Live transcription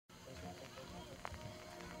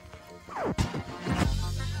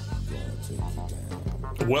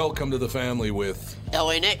Welcome to the family with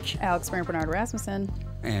L.A. Nick, Alex Brandt Bernard Rasmussen,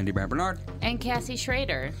 Andy Brandt Bernard, and Cassie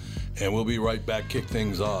Schrader. And we'll be right back, kick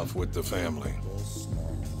things off with the family.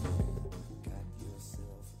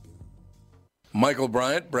 Michael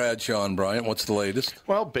Bryant, Bradshaw and Bryant, what's the latest?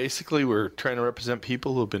 Well, basically, we're trying to represent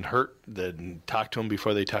people who have been hurt, then talk to them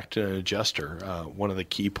before they talk to an adjuster. One of the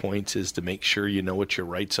key points is to make sure you know what your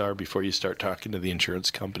rights are before you start talking to the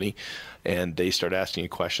insurance company, and they start asking you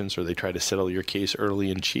questions or they try to settle your case early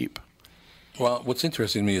and cheap. Well, what's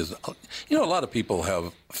interesting to me is, a lot of people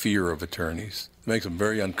have fear of attorneys. It makes them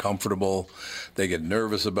very uncomfortable. They get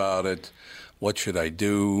nervous about it. What should I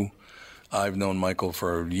do? I've known Michael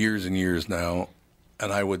for years and years now,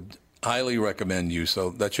 and I would highly recommend you. So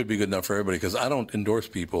that should be good enough for everybody, because I don't endorse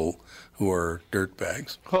people who are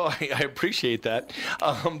dirtbags. Well, I appreciate that.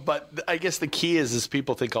 But I guess the key is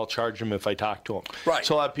people think I'll charge them if I talk to them. Right.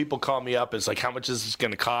 So a lot of people call me up. It's like, how much is this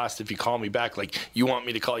going to cost if you call me back? Like, you want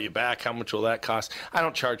me to call you back? How much will that cost? I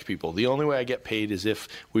don't charge people. The only way I get paid is if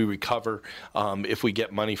we recover, if we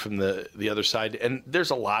get money from the other side. And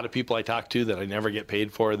there's a lot of people I talk to that I never get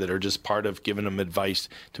paid for that are just part of giving them advice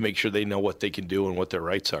to make sure they know what they can do and what their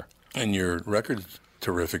rights are. And your record's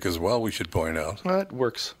terrific as well, we should point out. Well, it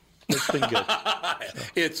works. It's been good.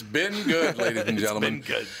 It's been good, ladies and gentlemen. It's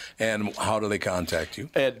been good. And how do they contact you?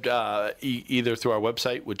 And either through our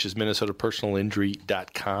website, which is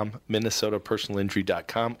minnesotapersonalinjury.com,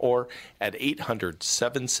 minnesotapersonalinjury.com, or at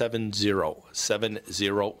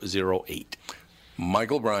 800-770-7008.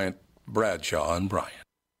 Michael Bryant, Bradshaw and Bryant.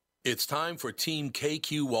 It's time for Team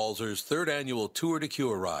KQ Walzer's third annual Tour de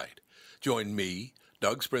Cure ride. Join me,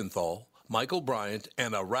 Doug Sprinthal, Michael Bryant,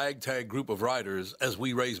 and a ragtag group of riders as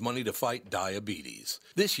we raise money to fight diabetes.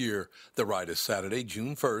 This year, the ride is Saturday,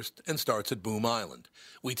 June 1st, and starts at Boom Island.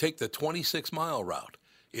 We take the 26-mile route.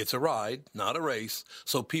 It's a ride, not a race,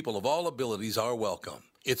 so people of all abilities are welcome.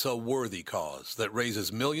 It's a worthy cause that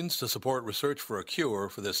raises millions to support research for a cure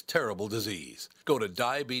for this terrible disease. Go to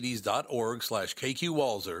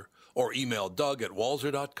diabetes.org/KQWalzer or email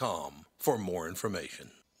doug@walzer.com for more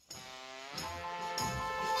information.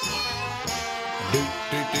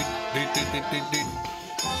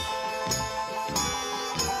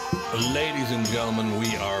 Ladies and gentlemen,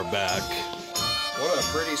 we are back. What a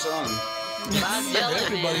pretty song.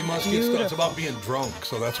 Everybody must get stuff. It's about being drunk,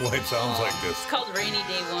 so that's why it sounds like this. It's called Rainy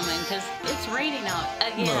Day Woman because it's raining out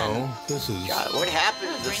again. No, this is... God, what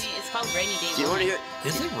happened? It's called Rainy Day Do you want Woman. to hear?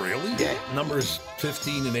 Is it really? Yeah. Numbers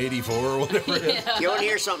 15 and 84 or whatever it is. Do you want to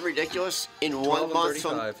hear something ridiculous? In 1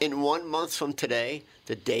 month from today,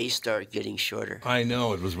 the days start getting shorter. I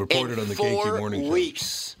know. It was reported on the KQ Morning Show. 4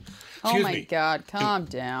 weeks. Oh Excuse my me. God, calm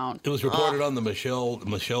down. It was reported on the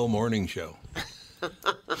Michelle Morning Show.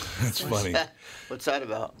 That's funny. What's that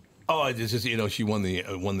about? Oh, it's just she won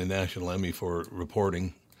the National Emmy for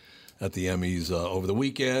reporting at the Emmys over the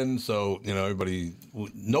weekend. So nobody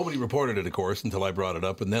reported it, of course, until I brought it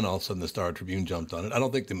up, and then all of a sudden the Star Tribune jumped on it. I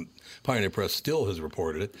don't think the Pioneer Press still has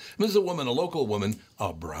reported it. This is a woman, a local woman,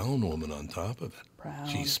 a brown woman on top of it. Brown.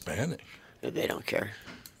 She's Spanish. They don't care.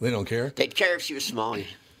 They don't care. They'd care if she was Somali.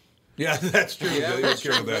 Yeah, that's true. Yeah, they don't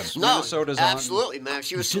care about that. No, Minnesota's absolutely, man. If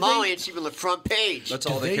she was Somali, she'd be on the front page. That's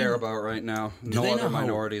all they care about right now. No they know other how-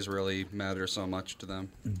 minorities really matter so much to them.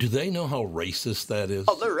 Do they know how racist that is?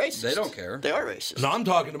 Oh, they're racist. They don't care. They are racist. No, I'm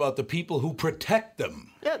talking about the people who protect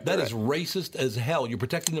them. Yeah, that is racist as hell. You're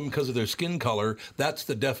protecting them because of their skin color. That's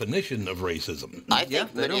the definition of racism. I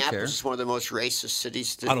think they don't care. Minneapolis is one of the most racist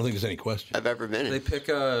cities I don't think there's any question. I've ever been in. They pick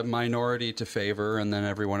a minority to favor, and then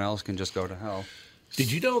everyone else can just go to hell. Did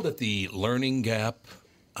you know that the learning gap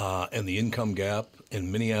and the income gap in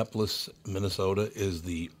Minneapolis, Minnesota, is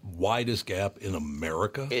the widest gap in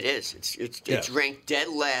America? It is. It's Yes. ranked dead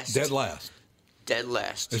last. Dead last. Dead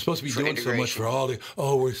last. They're supposed to be for doing so much for all the,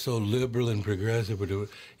 we're so liberal and progressive. We're doing,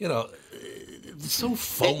 it's so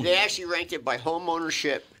phony. They actually ranked it by home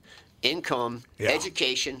ownership, income,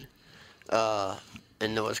 education, and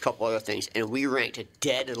there was a couple other things. And we ranked it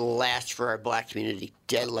dead last for our black community.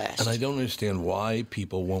 Dead last. And I don't understand why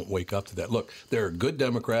people won't wake up to that. Look, there are good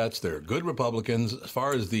Democrats, there are good Republicans. As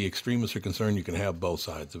far as the extremists are concerned, you can have both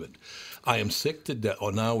sides of it. I am sick to death. Oh,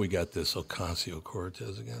 now we got this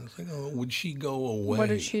Ocasio-Cortez again. It's like, would she go away? What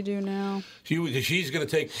did she do now? She's going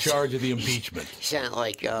to take charge of the impeachment. You sound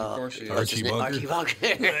like Archie Archie Bunker. Bunker.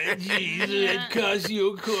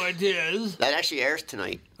 Ocasio-Cortez. That actually airs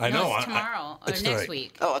tonight. I know. No, it's tomorrow or it's next tonight.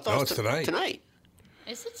 week. Oh, I thought No, it was it's tonight. Tonight.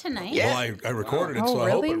 Is it tonight? Yeah. Well, I recorded it, Oh, so I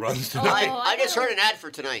hope really? it runs Oh, tonight. I just heard an ad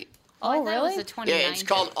for tonight. Oh, I thought really? it was the 29th. Yeah, it's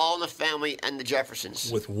called All in the Family and the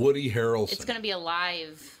Jeffersons. With Woody Harrelson. It's going to be a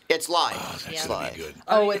live. It's live. That's It's gonna live. be good.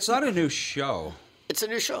 Oh, it's not a new show, It's a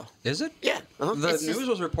new show. is it? Yeah. Uh-huh. The It's news just-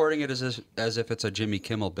 was reporting it as if it's a Jimmy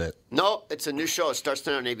Kimmel bit. No, it's a new show. It starts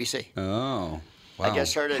tonight on ABC. Oh, wow. I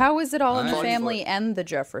just heard it. How is it all in the Nice. family and the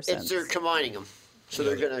Jeffersons? They're combining them. So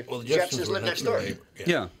they're going Well, to. the Jeffersons were live next door.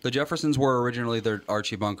 Yeah, the Jeffersons were originally their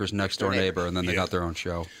Archie Bunker's next door neighbor, and then they Yeah. got their own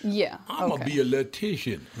show. Yeah. I'm going to okay. be a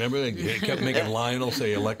electrician. Remember they kept making Lionel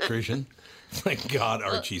say electrician? Thank God,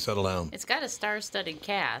 Archie, settle down. It's got a star-studded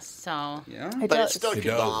cast, so Yeah, It But does. it's still It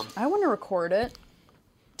your does. bomb. I want to record it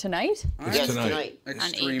tonight. It's Yes, tonight.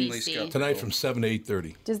 extremely ABC. skeptical. Tonight from 7 to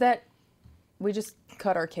 8:30. Does that? We just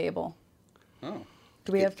cut our cable. Oh,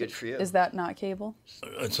 Do we Good- have? good for you. Is that not cable?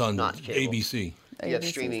 It's on Not cable. ABC. Do you have ABC 's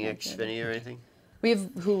streaming not cable. Xfinity or anything? We have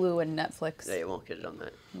Hulu and Netflix. They won't get it on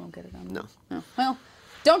that. We won't get it on. No. Oh, well,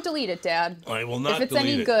 don't delete it, Dad. I will not If it's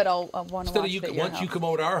delete any it. good, I'll want to Instead watch of you, it at your once you house. come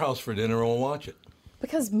over to our house for dinner, we'll watch it.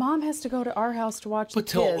 Because Mom has to go to our house to watch But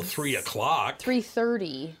the till kids. 3 o'clock.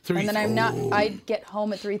 3:30, and then I'm not. I'd get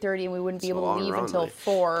home at 3:30, and we wouldn't be It's a able long to leave run, until though.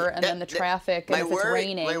 4, and then the traffic, and if it's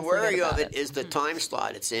raining. My forget worry of about it is the time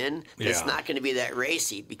slot it's in. It's Yeah. not going to be that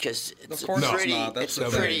racy because it's Of course a it's pretty, not. That's it's the a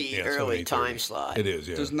thing. pretty Yeah, early 7:30. time slot. It is,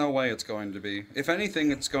 yeah. there's no way it's going to be. If anything,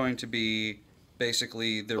 it's going to be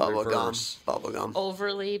basically the Bubblegum. reverse. Bubblegum.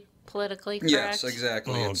 overly politically correct. Yes,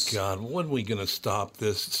 exactly. Oh, It's God. When are we going to stop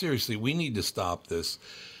this? Seriously, we need to stop this.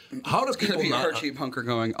 How do going to people be not... Archie Bunker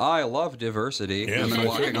going, I love diversity, Yes, and then I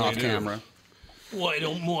walking certainly off do. camera. Why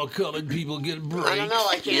don't more colored people get breaks? I don't know.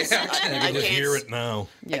 I can't. Yeah, I just hear it now.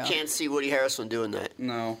 I can't see Woody Harrelson doing that.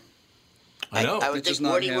 No. I know. I would It's just think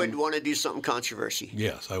not Woody him. would want to do something controversy.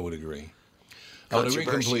 Yes, I would agree. I would agree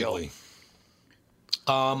Controversial. completely.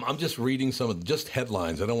 I'm just reading some of just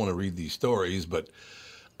headlines. I don't want to read these stories, but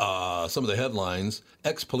some of the headlines: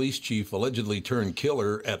 ex-police chief allegedly turned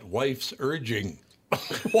killer at wife's urging.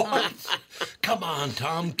 What? Come on,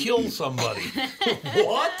 Tom, kill somebody.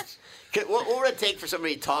 What? What would it take for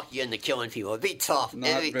somebody to talk you into killing people? It'd be tough.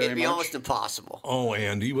 Not It'd very be much. almost impossible. Oh,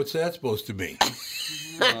 Andy, what's that supposed to mean?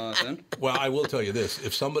 Then Well, I will tell you this: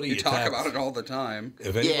 if somebody you talk attacks, about it all the time.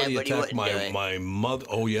 if anybody but he attacked wouldn't do it. my mother,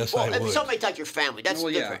 oh yes, Well, I if would. somebody attacked your family, that's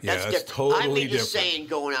Well, yeah. different. Yeah, That's it's different. I totally mean, just different. saying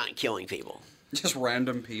going out and killing people. Just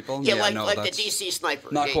random people. Yeah, like no, the that's DC sniper.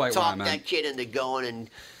 not They quite what I talked meant. that kid into going and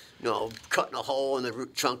cutting a hole in the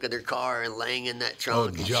trunk of their car and laying in that Oh,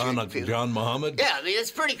 trunk. and shooting people. John Muhammad. Yeah, I mean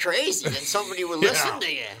it's pretty crazy that somebody would listen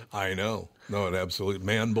to you. I know. No, it absolutely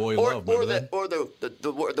man, boy, Or, love. or Remember the that?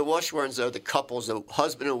 or the worst ones are the couples, the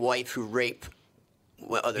husband and wife who rape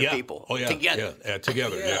other people Oh yeah. together. Yeah,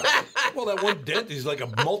 together. Yeah. Well, that one dentist, he's like a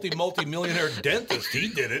multi-millionaire dentist. He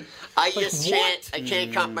did it. I Like, just what? can't. I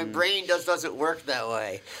can't. My brain doesn't work that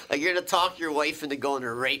way. Like you're gonna talk your wife into going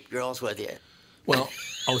to rape girls with you. Well,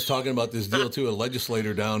 I was talking about this deal too. A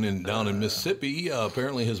legislator down in Mississippi.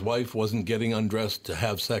 Apparently, his wife wasn't getting undressed to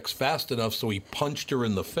have sex fast enough, so he punched her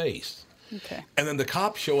in the face. Okay. And then the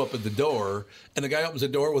cops show up at the door, and the guy opens the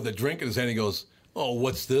door with a drink in his hand. He goes, "Oh,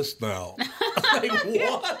 what's this now?" Like,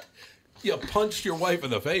 what? You punched your wife in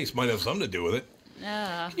the face. Might have something to do with it.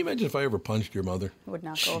 Can you imagine if I ever punched your mother? It would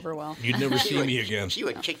not go over well. You'd never see me again. She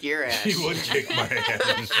would kick your ass. She would kick my ass.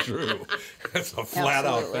 It's true. That's a flat-out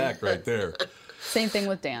Absolutely. fact right there. Same thing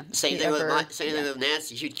with Dan. Same He thing with ever- same thing with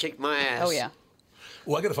Nancy. She'd kick my ass. Oh yeah.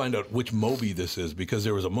 Well, I got to find out which Moby this is because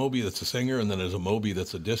there was a Moby that's a singer and then there's a Moby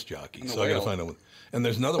that's a disc jockey. So I got to whale. find out. And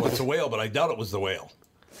there's another one. It's a whale, but I doubt it was the whale.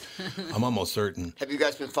 I'm almost certain. Have you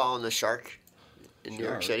guys been following the shark in New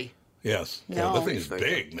York Shark? City? Yes. No. Yeah, that thing is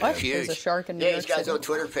big, man. What? That There's a shark in New Yeah, York he's got his City? own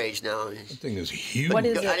Twitter page now. thing is huge. What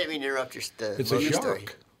is I it? didn't mean to interrupt your. It's a story.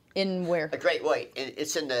 shark. In where? A great white. And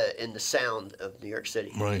it's in the sound of New York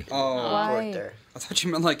City. Right. Oh, Why? Port there. I thought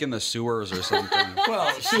you meant like in the sewers or something.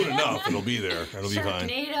 Well, soon enough, it'll be there. It'll be fine.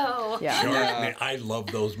 Sharknado. Yeah. Shark, Yeah. man, I love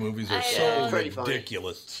those movies. They're I so know. Pretty funny.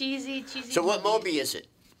 ridiculous. Cheesy. So what movie. Moby is it?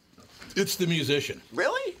 It's the musician.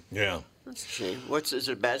 Really? Yeah. That's a shame. Is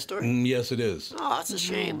it a bad story? Yes, it is. Oh, that's a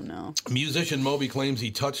shame. No. Musician Moby claims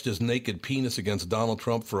he touched his naked penis against Donald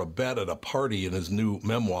Trump for a bet at a party in his new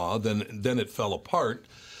memoir. Then it fell apart,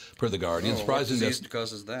 per The Guardian. Oh, what Surprising disease that.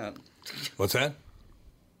 causes that? What's that?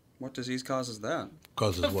 What disease causes that?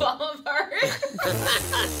 Causes what? Fall apart.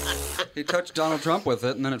 He touched Donald Trump with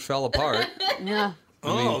it, and then it fell apart. Yeah.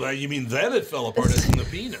 Oh, you mean then it fell apart as in the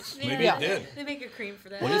penis? Maybe Yeah. it did. They make a cream for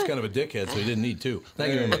that. Well, he's kind of a dickhead, so he didn't need two.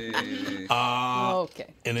 Thank you very much. Hey. Okay.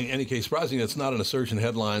 And in any case, surprising that's not an assertion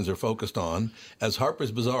headlines are focused on. As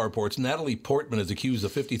Harper's Bazaar reports, Natalie Portman has accused the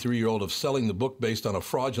 53-year-old of selling the book based on a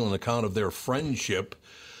fraudulent account of their friendship.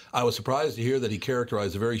 I was surprised to hear that he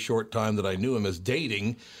characterized the very short time that I knew him as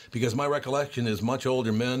dating, because my recollection is much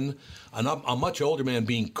older men, a much older man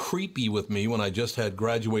being creepy with me when I just had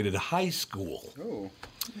graduated high school. Oh.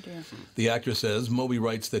 The actor says Moby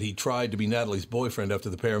writes that he tried to be Natalie's boyfriend after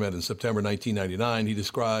the pair met in September 1999. He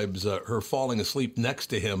describes her falling asleep next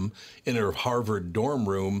to him in her Harvard dorm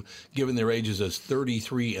room, given their ages as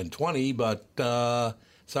 33 and 20, but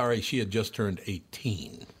sorry, she had just turned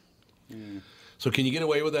 18. So can you get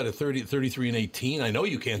away with that at 33 and 18? I know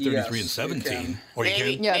you can't 33 and 17. You can. Or you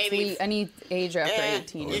Maybe. can? Yeah, it's any age after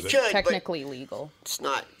 18 you is could, but technically legal. it's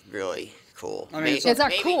not really cool. I mean, It's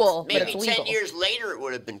not cool, but Maybe it's 10 legal. years later it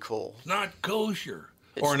would have been cool. Not kosher.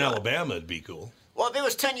 It's Or in not. Alabama, it'd be cool. Well, if it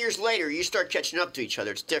was 10 years later, you start catching up to each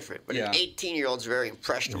other, it's different. But Yeah. an 18-year-old's very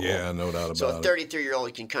impressionable. Yeah, no doubt So a about it.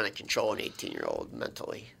 33-year-old can kind of control an 18-year-old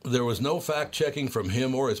mentally. There was no fact-checking from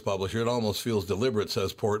him or his publisher. It almost feels deliberate,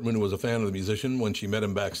 says Portman, who was a fan of the musician when she met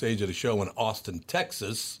him backstage at a show in Austin,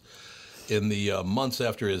 Texas, in the months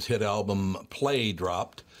after his hit album Play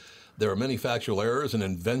dropped. There are many factual errors and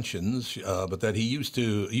inventions, but that he used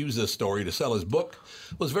to use this story to sell his book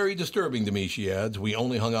was very disturbing to me, she adds. We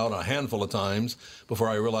only hung out a handful of times before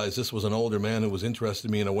I realized this was an older man who was interested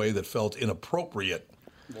in me in a way that felt inappropriate.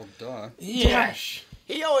 Well, duh. Yes.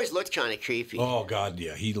 He always looked kind of creepy. Oh, God,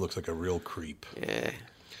 yeah. He looks like a real creep. Yeah.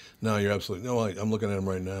 No, you're absolutely... No, I'm looking at him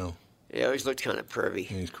right now. He always looked kind of pervy.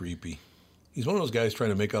 He's creepy. He's one of those guys trying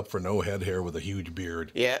to make up for no head hair with a huge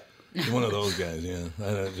beard. Yeah. He's one of those guys, yeah.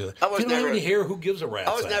 I was if you don't never- have any hair, who gives a rat's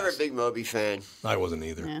I was never a ass? big Moby fan. I wasn't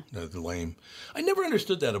either. Yeah. That's lame. I never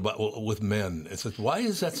understood that about with men. It's like, why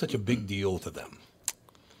is that such a big deal to them?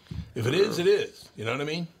 If it is, it is. You know what I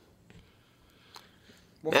mean?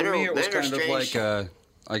 Well, for me, it was Men are kind of strange. like,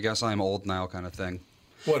 I guess I'm old now kind of thing.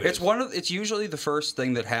 What It's is? it's usually the first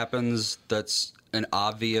thing that happens that's an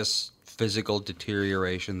obvious physical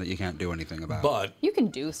deterioration that you can't do anything about. But You can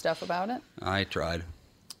do stuff about it. I tried.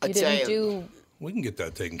 I You tell didn't you, do. we can get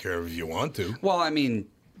that taken care of if you want to. Well, I mean,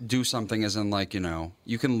 do something as in like,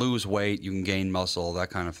 you can lose weight, you can gain muscle,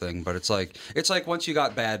 that kind of thing. But it's like once you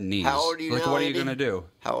got bad knees. How old are you like, now, what are you Andy? gonna do?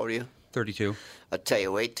 How old are you? 32. I'll tell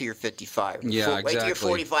you, wait till you're 55. Yeah, Wait till you're exactly.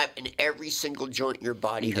 45 and every single joint in your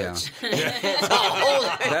body Yeah. hurts. It's a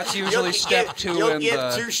whole- That's usually You'll step give- 2 You'll in give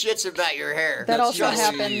the. two shits about your hair. That also usually,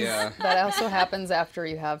 happens. yeah. That also happens after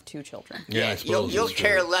you have 2 children. Yeah, I You'll, suppose. you'll it's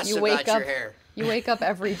care true. less You about wake your up. hair. You wake up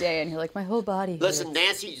every day and you're like, my whole body. Listen,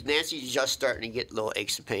 hurts. Nancy's just starting to get little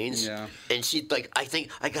aches and pains. Yeah. And she's like, I think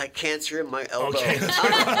I got cancer in my elbow.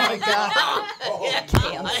 Oh my god,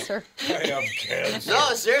 cancer. I have cancer.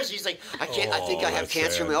 No, seriously, she's like, I think I have that's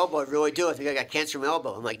cancer in my sad. elbow. I really do. I think I got cancer in my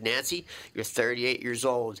elbow. I'm like, Nancy, you're 38 years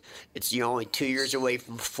old. You're only 2 years away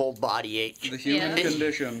from full body ache. The human Yeah.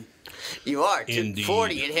 condition. You are. Indeed.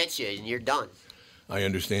 40, it hits you, and you're done. I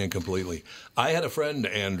understand completely. I had a friend,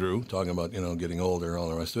 Andrew, talking about, getting older and all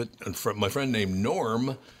the rest of it. And my friend named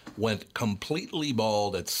Norm went completely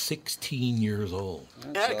bald at 16 years old.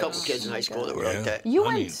 I had a couple kids in high school that were Yeah. like that. You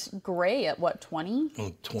I went gray at what, 20?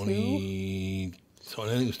 20, so I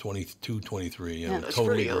think it was 22, 23. Yeah, That's totally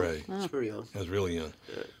pretty young. gray. That's pretty young. I was really young.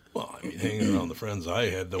 Well, I mean, hanging around the friends I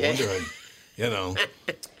had, no wonder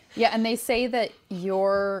Yeah, and they say that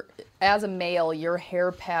as a male, your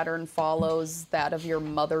hair pattern follows that of your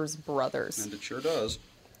mother's brothers. And it sure does.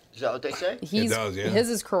 Is that what they say? does, yeah. His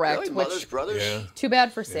is correct. Really? Which, Mother's brothers? Yeah. too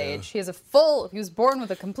bad for Sage. He was born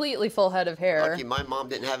with a completely full head of hair Lucky my mom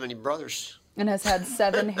didn't have any brothers. and has had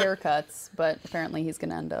 7 haircuts, but apparently he's going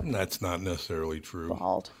to end up That's not necessarily true.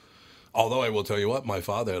 bald. Although I will tell you what, my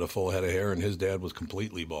father had a full head of hair and his dad was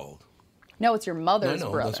completely bald. No, it's your I mother's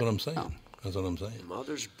know, brother. that's what I'm saying. Oh, That's what I'm saying.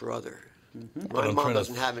 Mother's brother. But My I'm mom trying to-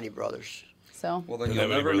 doesn't have any brothers. so Well, then Doesn't you'll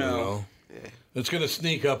have any never brothers at know. all. It's going to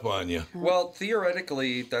sneak up on you. Well,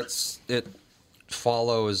 theoretically, it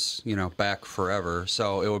follows, back forever.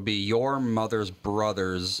 So it would be your mother's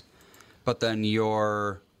brothers, but then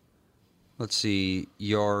your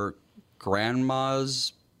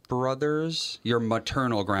grandma's brothers, your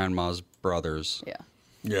maternal grandma's brothers. yeah.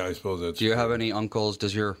 Yeah, I suppose that's Do you have any uncles?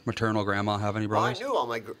 Does your maternal grandma have any Well, I brothers? knew all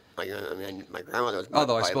my grandmother was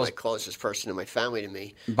Although I probably suppose- my closest person in my family to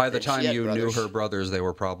me. By the And she time had you brothers. knew her brothers, they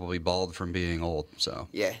were probably bald from being old. So,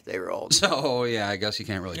 Yeah, they were old. so yeah, I guess you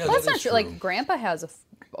can't really. Yeah, Well, that's that not is true. true. Like, Grandpa has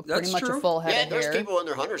pretty That's much true. a full head Yeah, of there's hair. people in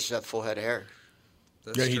their hundreds that have full head of hair.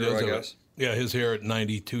 That's Yeah, he true, does. I have it. guess. Yeah, his hair at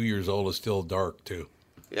 92 years old is still dark too.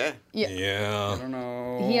 Yeah. Yeah. I Yeah. don't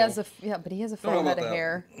know. He has but he has a Don't know full about head of that.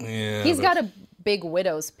 hair. Yeah. He's but- got a big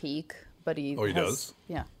widow's peak, but he Oh, he has, does?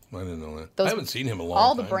 Yeah. I didn't know that. I Those- haven't seen him in a long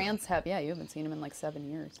All time. the brands have. Yeah, you haven't seen him in like 7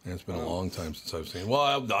 years. Yeah, it's been a long time since I've seen him.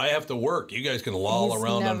 Well, I have to work. You guys can loll He's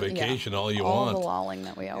around on never- yeah, vacation all you all want. the lolling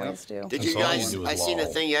that we always do. Did That's you all guys? we do is I seen a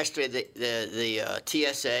loll. thing yesterday. The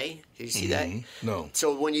TSA. Did you see that? No.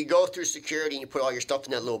 So when you go through security and you put all your stuff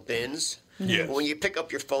in that little bins, Yes. when you pick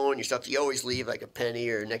up your phone, your stuff, you always leave like a penny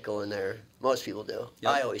or a nickel in there. Most people do.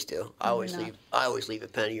 Yep. I always do. I always leave a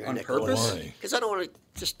penny or a On nickel. purpose? Why? Because I don't want to.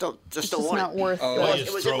 Just don't It's want not it. worth Oh, the- Well,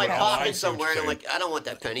 It was in my throw it out. I pocket see what somewhere, and you're I'm like, I don't want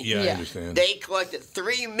that penny. Yeah, I Yeah. understand. They collected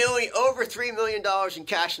over $3 million in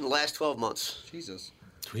cash in the last 12 months. Jesus.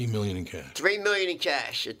 $3 million in cash. $3 million in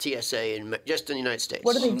cash at TSA just in the United States.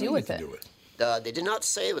 What do they What do do with they it? do with it? They did not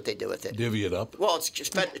say what they do with it. Divvy it up. Well,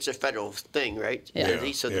 it's a federal thing, right?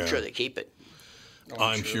 Yeah. So Yeah. I'm sure they keep it.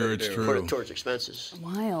 I'm sure they it's do. true. Put it towards expenses.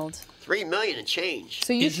 Wild. $3 million and change.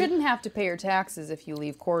 So you Is it- shouldn't have to pay your taxes if you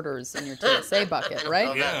leave quarters in your TSA bucket,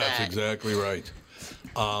 right? Yeah, that's that. exactly right.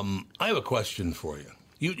 I have a question for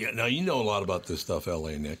you. Now, you know a lot about this stuff,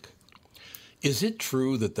 L.A., Nick. Is it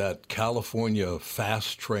true that California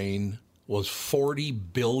fast train was $40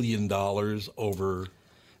 billion over?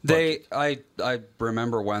 I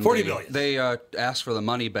remember when $40 billion. they asked for the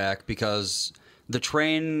money back because the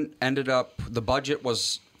train ended up, the budget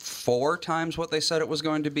was 4 times what they said it was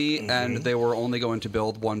going to be, and they were only going to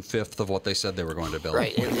build 1/5 of what they said they were going to build.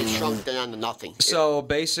 Right, and it shrunk down to nothing. So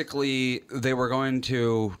basically, they were going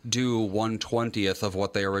to do 1/20th of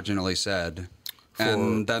what they originally said,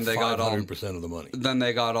 and then they got all 500% of the money. then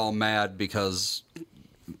they got all mad because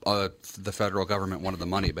the federal government wanted the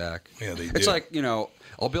money back. Yeah, they It's did. like,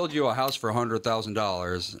 I'll build you a house for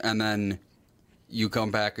 $100,000, and then you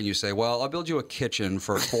come back and you say, well, I'll build you a kitchen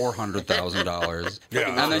for $400,000. Yeah,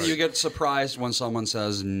 and then right. you get surprised when someone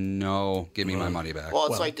says, no, give me my money back. Well,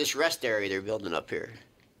 it's like this rest area they're building up here.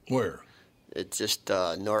 Where? It's just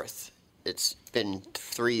north. It's been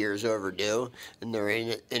 3 years overdue, and they're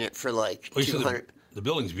in it for like Well, you said 200. the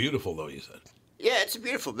building's beautiful, though, you said. Yeah, it's a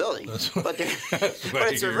beautiful building, what- but that's what I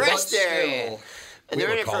but it's a hear. rest But area. still, And We they're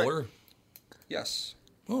have in a it for caller? yes.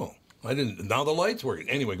 Oh, I didn't. Now the light's working.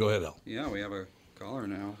 Anyway, go ahead, Al. Yeah, we have a caller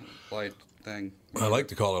now. Light thing. I like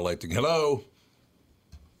the caller light thing. Hello.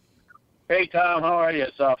 Hey, Tom, how are you?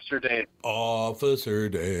 It's Officer Dave. Officer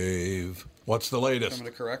Dave. What's the latest?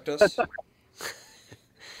 Coming to correct us?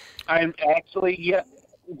 I'm actually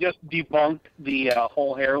just debunked the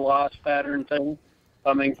whole hair loss pattern thing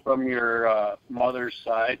coming from your mother's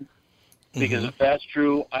side. Because if that's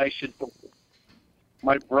true,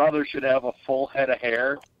 my brother should have a full head of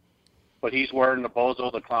hair, but he's wearing the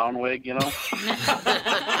Bozo the Clown wig,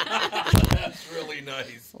 That's really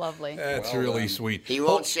nice. Lovely. That's Well really done. sweet. He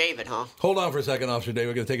won't shave it, huh? Hold on for a second, Officer Dave.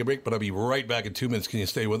 We're going to take a break, but I'll be right back in 2 minutes. Can you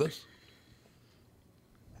stay with us?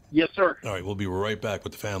 Yes, sir. All right, we'll be right back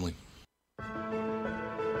with the family.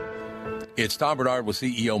 It's Tom Bernard with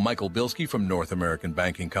CEO Michael Bilski from North American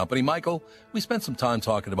Banking Company. Michael, we spent some time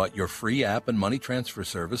talking about your free app and money transfer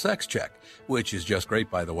service, XCheck, which is just great,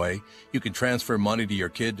 by the way. You can transfer money to your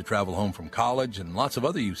kid to travel home from college and lots of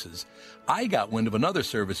other uses. I got wind of another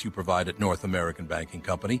service you provide at North American Banking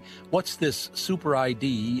Company. What's this Super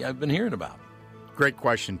ID I've been hearing about? Great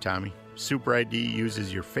question, Tommy. Super ID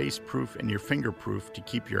uses your face proof and your finger proof to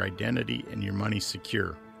keep your identity and your money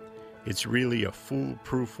secure. It's really a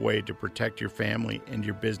foolproof way to protect your family and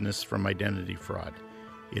your business from identity fraud.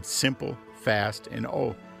 It's simple, fast, and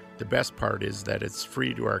the best part is that it's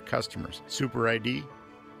free to our customers. Super ID,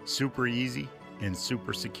 super easy, and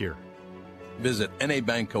super secure. Visit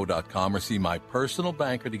nabankco.com or see my personal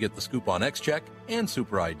banker to get the scoop on XCheck and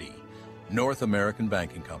Super ID. North American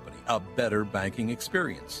Banking Company, a better banking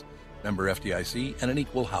experience. Member FDIC and an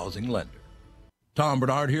equal housing lender. Tom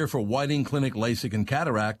Bernard here for Whiting Clinic LASIK and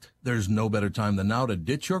Cataract. There's no better time than now to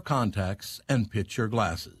ditch your contacts and pitch your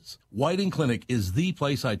glasses. Whiting Clinic is the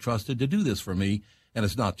place I trusted to do this for me, and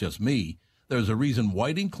it's not just me. There's a reason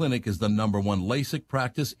Whiting Clinic is the #1 LASIK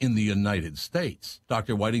practice in the United States.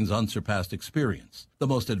 Dr. Whiting's unsurpassed experience, the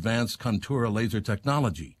most advanced Contura laser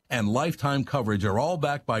technology, and lifetime coverage are all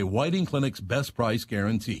backed by Whiting Clinic's best price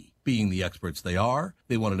guarantee. Being the experts they are,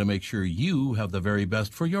 they wanted to make sure you have the very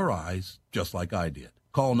best for your eyes, just like I did.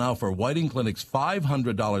 Call now for Whiting Clinic's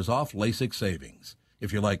 $500 off LASIK savings.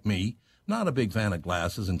 If you're like me, not a big fan of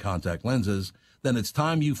glasses and contact lenses, then it's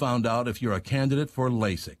time you found out if you're a candidate for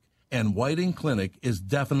LASIK. And Whiting Clinic is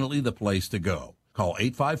definitely the place to go. Call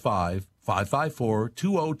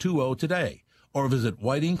 855-554-2020 today or visit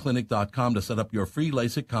whitingclinic.com to set up your free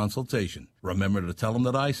LASIK consultation. Remember to tell them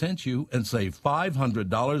that I sent you and save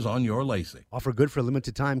 $500 on your LASIK. Offer good for a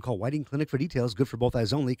limited time. Call Whiting Clinic for details. Good for both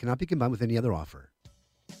eyes only. Cannot be combined with any other offer.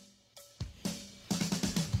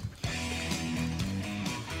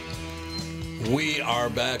 We are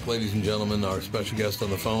back, ladies and gentlemen. Our special guest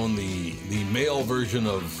on the phone, the male version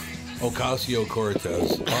of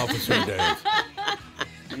Ocasio-Cortez, Officer Dave.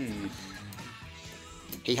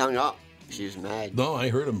 He hung up. She was mad. No, I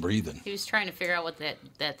heard him breathing. He was trying to figure out what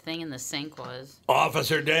that thing in the sink was.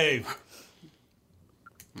 Officer Dave.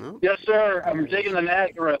 Yes, sir. I'm taking the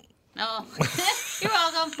Niagara. Oh, you're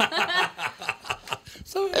welcome.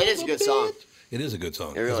 It is a good song. It is a good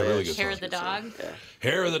song. It really it's a really is. good Hair song. of the dog. Yeah.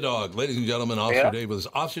 Hair of the dog. Ladies and gentlemen, Officer Dave with us.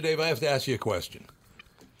 Officer Dave, I have to ask you a question.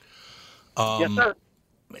 Yes, sir.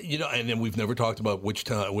 You know, and then we've never talked about which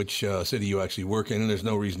city you actually work in, and there's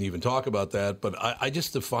no reason to even talk about that. But I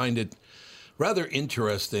just find it rather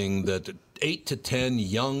interesting that 8 to 10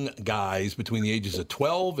 young guys between the ages of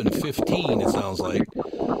 12 and 15, it sounds like,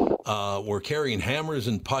 were carrying hammers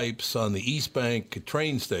and pipes on the East Bank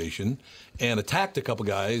train station and attacked a couple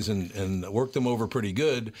guys and worked them over pretty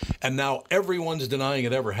good. And now everyone's denying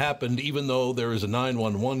it ever happened, even though there is a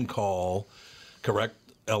 911 call. Correct,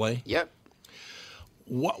 L.A.? Yep.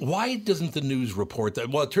 Why doesn't the news report that?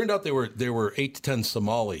 Well, it turned out they were 8 to 10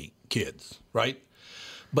 Somali kids, right?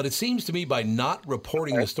 But it seems to me by not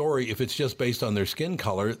reporting the story, if it's just based on their skin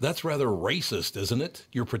color, that's rather racist, isn't it?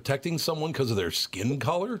 You're protecting someone because of their skin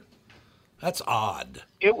color? That's odd.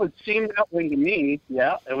 It would seem that way to me.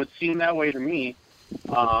 Yeah, it would seem that way to me.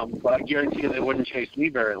 But I guarantee you they wouldn't chase me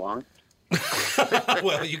very long.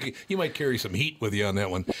 Well, you might carry some heat with you on that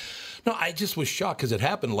one. No, I just was shocked because it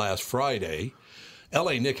happened last Friday.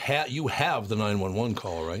 L.A. Nick, you have the 911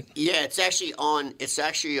 call, right? Yeah, it's actually on. It's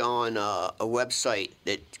actually on a website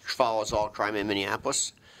that follows all crime in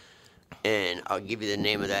Minneapolis, and I'll give you the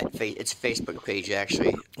name of that. It's a Facebook page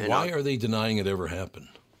actually. And Why are they denying it ever happened?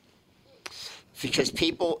 Because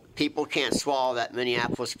people can't swallow that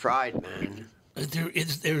Minneapolis pride, man.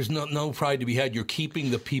 There's no pride to be had. You're keeping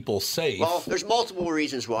the people safe. Well, there's multiple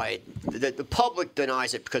reasons why. The public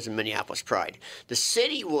denies it because of Minneapolis pride. The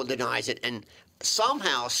city will denies it and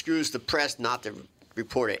somehow screws the press not to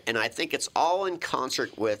report it. And I think it's all in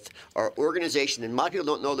concert with our organization. And a lot of people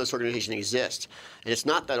don't know this organization exists. And it's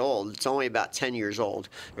not that old. It's only about 10 years old.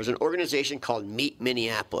 There's an organization called Meet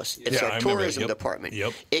Minneapolis. It's our tourism department.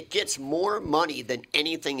 Yep. It gets more money than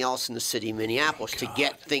anything else in the city of Minneapolis to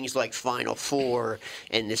get things like Final Four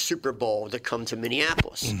and the Super Bowl to come to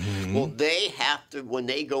Minneapolis. Mm-hmm. Well, they have to, when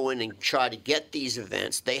they go in and try to get these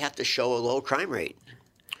events, they have to show a low crime rate.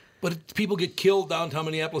 But people get killed downtown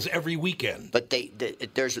Minneapolis every weekend. But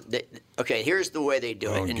okay, here's the way they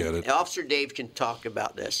do it. I don't get it. Officer Dave can talk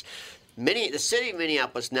about this. The city of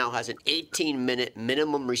Minneapolis now has an 18-minute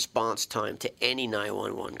minimum response time to any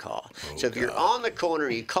 911 call. So if you're on the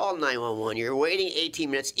corner, you call 911, you're waiting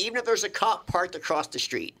 18 minutes, even if there's a cop parked across the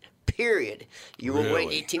street. Period. You will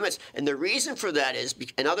wait 18 minutes. And the reason for that is,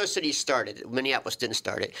 and other cities started, Minneapolis didn't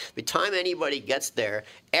start it. By the time anybody gets there,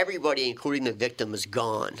 everybody, including the victim, is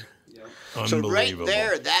gone. So right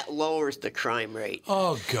there, that lowers the crime rate.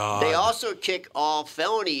 Oh, God. They also kick all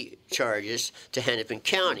felony charges to Hennepin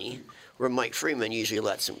County, where Mike Freeman usually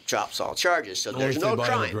drops all charges. So there's no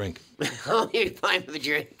crime. Drink. You buy him a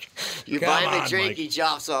drink. You buy him a drink, he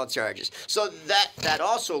drops all charges. So that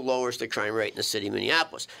also lowers the crime rate in the city of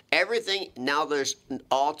Minneapolis. Everything, now there's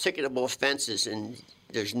all ticketable offenses, and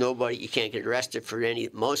there's nobody, you can't get arrested for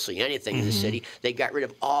mostly anything in the city. They got rid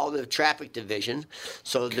of all the traffic division.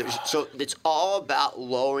 So it's all about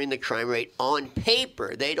lowering the crime rate on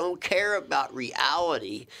paper. They don't care about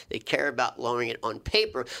reality. They care about lowering it on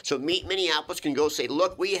paper. So Meet Minneapolis can go say,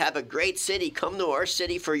 look, we have a great city. Come to our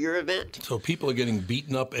city for your event. So people are getting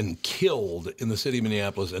beaten up and killed in the city of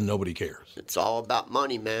Minneapolis, and nobody cares. It's all about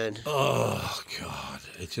money, man. Oh, God.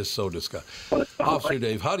 It's just so disgusting. Officer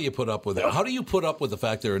Dave, how do you put up with it? How do you put up with the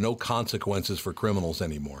fact there are no consequences for criminals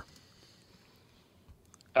anymore?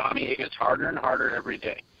 I mean, it gets harder and harder every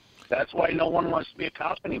day. That's why no one wants to be a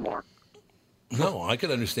cop anymore. No, I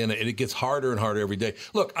can understand it. And it gets harder and harder every day.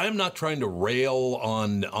 Look, I'm not trying to rail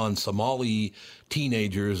on Somali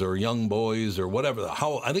teenagers or young boys or whatever.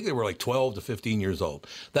 I think they were like 12 to 15 years old.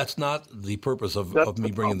 That's not the purpose of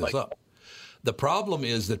me bringing this up. The problem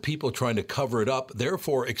is that people are trying to cover it up,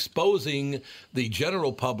 therefore exposing the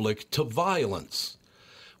general public to violence.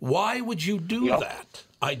 Why would you do that?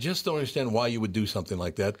 I just don't understand why you would do something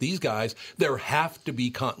like that. These guys, there have to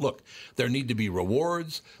be look, there need to be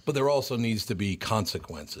rewards, but there also needs to be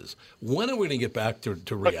consequences. When are we going to get back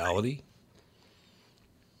to reality?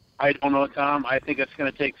 I don't know, Tom. I think it's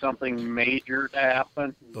going to take something major to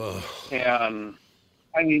happen. Ugh. And,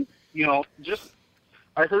 I mean,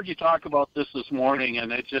 I heard you talk about this morning,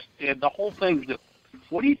 and the whole thing,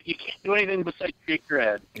 you can't do anything besides shake your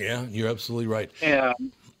head. Yeah, you're absolutely right.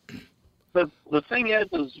 And the thing is,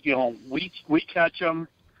 we catch them,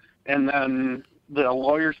 and then the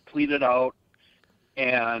lawyers plead it out,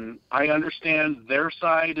 and I understand their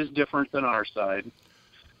side is different than our side.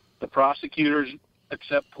 The prosecutors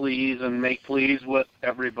accept pleas and make pleas with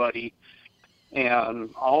everybody,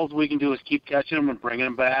 and all we can do is keep catching them and bringing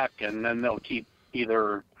them back, and then they'll keep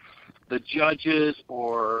either the judges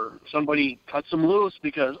or somebody cuts them loose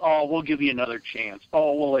because, we'll give you another chance.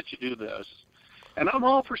 We'll let you do this. And I'm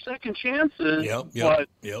all for second chances, but at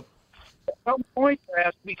some point there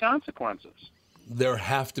has to be consequences. There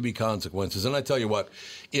have to be consequences. And I tell you what,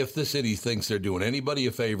 if the city thinks they're doing anybody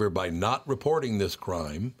a favor by not reporting this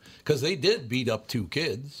crime, because they did beat up 2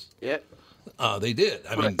 kids. Yep. They did.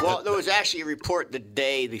 I mean, there was actually a report the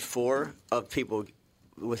day before of people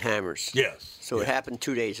with hammers. Yes. So it happened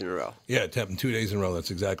 2 days in a row. Yeah, it happened 2 days in a row.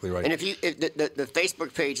 That's exactly right. And if the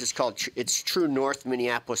Facebook page is called True North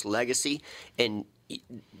Minneapolis Legacy, and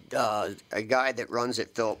a guy that runs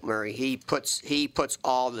it, Philip Murray, he puts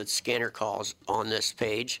all the scanner calls on this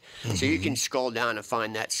page, so you can scroll down and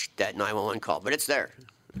find that 911 call. But it's there.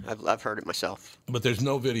 I've heard it myself. But there's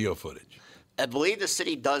no video footage. I believe the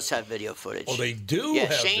city does have video footage. Oh, they do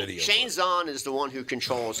have video. Shane Zahn is the one who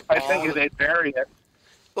controls. I think they bury it.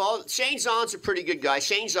 Well, Shane Zahn's a pretty good guy.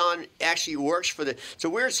 Shane Zahn actually works for it's a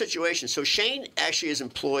weird situation. So Shane actually is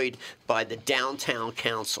employed by the Downtown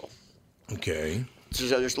Council. Okay. So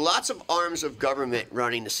there's lots of arms of government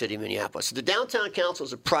running the city of Minneapolis. So the Downtown Council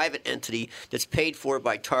is a private entity that's paid for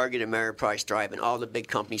by Target, Ameriprise Drive, and all the big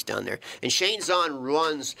companies down there. And Shane Zahn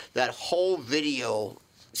runs that whole video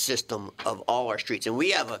system of all our streets. And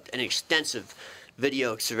we have an extensive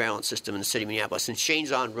video surveillance system in the city of Minneapolis, and Shane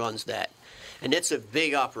Zahn runs that. And it's a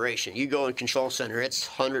big operation. You go in control center, it's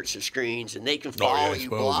hundreds of screens, and they can follow you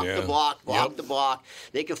block the block, the block.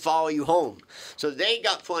 They can follow you home. So they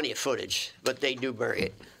got plenty of footage, but they do bury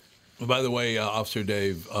it. By the way, Officer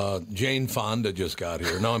Dave, Jane Fonda just got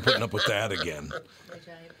here. Now I'm putting up with that again.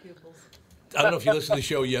 I don't know if you listened to the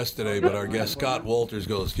show yesterday, but our guest Scott Walters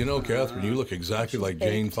goes, Catherine, you look exactly like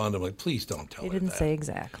Jane Fonda. I'm like, please don't tell her that. He didn't say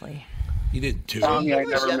exactly. He did too.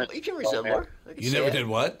 You can resemble her. You never did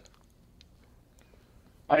what?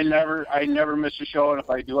 I never miss a show, and if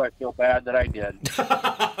I do, I feel bad that I did.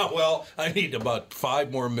 Well, I need about 5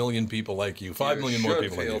 more million people like you. 5 million more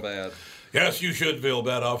people like you. Bad. Yes, you should feel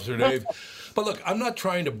bad, Officer Dave. But look, I'm not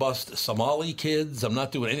trying to bust Somali kids. I'm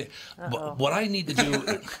not doing anything. But what I need to do...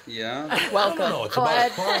 Welcome. No, it's about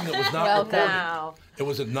a crime that was not reported. Now. It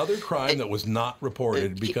was another crime that was not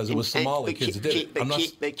reported because it was Somali kids that did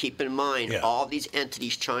it. But keep in mind, all these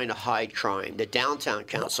entities trying to hide crime. The Downtown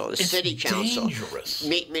Council, the City Council,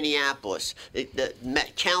 Meet Minneapolis, the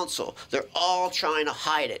Met Council, they're all trying to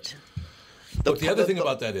hide it. Look, the other thing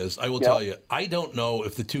about that is, I will tell you, I don't know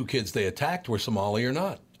if the 2 kids they attacked were Somali or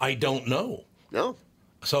not. I don't know. No.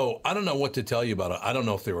 So I don't know what to tell you about it. I don't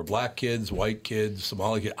know if they were black kids, white kids,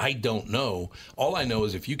 Somali kids. I don't know. All I know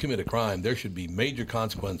is if you commit a crime, there should be major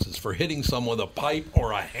consequences for hitting someone with a pipe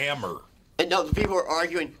or a hammer. And no, people are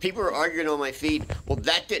arguing on my feed. Well,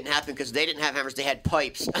 that didn't happen because they didn't have hammers; they had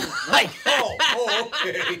pipes. Okay,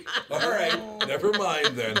 all right, never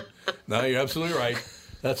mind then. No, you're absolutely right.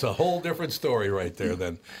 That's a whole different story right there.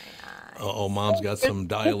 Then, Mom's got some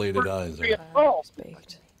dilated eyes. There.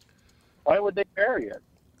 Why would they bury it?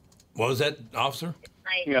 What was that, officer?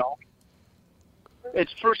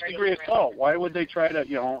 It's first degree assault. Why would they try to?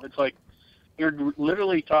 It's like you're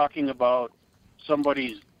literally talking about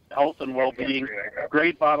somebody's health and well-being,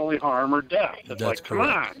 great bodily harm or death. It's That's like,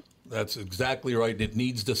 correct. come on. That's exactly right. It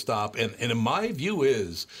needs to stop. And in my view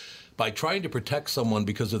is, by trying to protect someone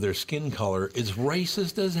because of their skin color is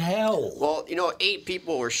racist as hell. Well, 8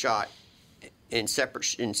 people were shot in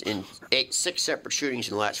 6 separate shootings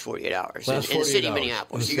in the last 48 hours in the city of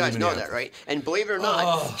Minneapolis. You guys know that, right? And believe it or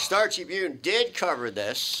not, Star Tribune did cover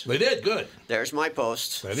this. They did, good. There's my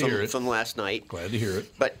post from last night. Glad to hear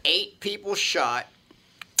it. But 8 people shot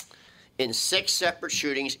in 6 separate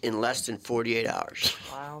shootings in less than 48 hours.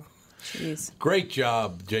 Wow. Jeez. Great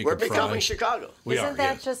job, Jacob We're becoming Fry. Chicago. Isn't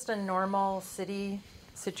that just a normal city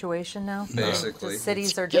situation now? Basically. The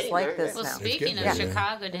cities are just like this Well, now. speaking of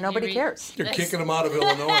Chicago, did Nobody cares. They're kicking them out of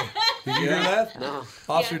Illinois. Did you hear that? No.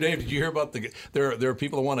 Officer Dave, did you hear about there are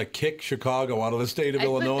people that want to kick Chicago out of the state of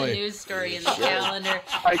Illinois? I put the news story in the calendar.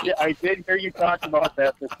 I did hear you talk about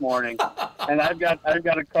that this morning, and I've got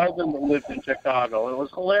a cousin that lives in Chicago. It was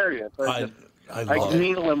hilarious. I love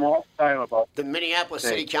needle him all the time about the Minneapolis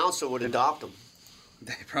City Council would adopt them.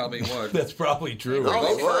 They probably would. That's probably true.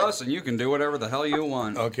 Vote for us, and you can do whatever the hell you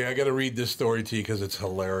want. Okay, I got to read this story to you because it's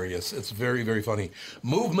hilarious. It's very, very funny.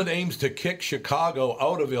 Movement aims to kick Chicago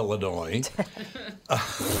out of Illinois.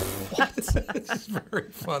 What? It's very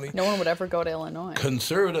funny. No one would ever go to Illinois.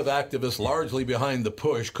 Conservative activists largely behind the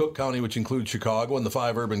push. Cook County, which includes Chicago and the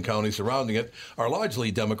 5 urban counties surrounding it, are largely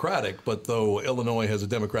Democratic. But though Illinois has a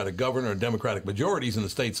Democratic governor and Democratic majorities in the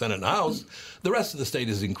state Senate and House, the rest of the state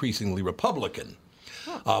is increasingly Republican.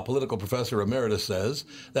 Political professor emeritus says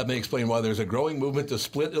that may explain why there's a growing movement to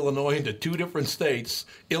split Illinois into 2 different states,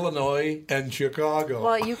 Illinois and Chicago.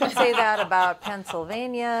 Well, you could say that about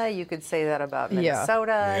Pennsylvania. You could say that about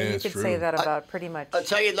Minnesota. Yeah, you could true. say that about pretty much. I'll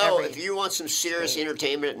tell you though, if you want some serious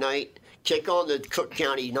entertainment at night, kick on the Cook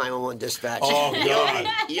County 911 dispatch. Oh, God.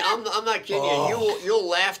 I'm not kidding you. You'll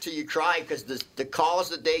laugh till you cry because the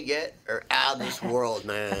calls that they get are out of this world,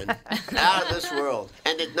 man. Out of this world.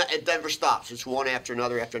 And it never stops. It's one after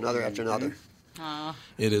another, after another, after another.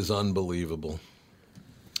 It is unbelievable.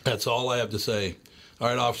 That's all I have to say. All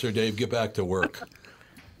right, Officer Dave, get back to work.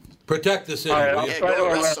 Protect the city. All right, will you?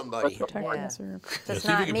 Go arrest somebody. Just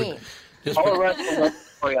not me. I'll arrest them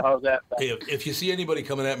for you. How's that? If you see anybody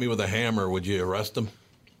coming at me with a hammer, would you arrest them?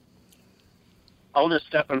 I'll just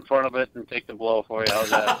step in front of it and take the blow for you.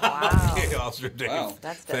 How's that? Wow. Okay, Officer Dave. Wow.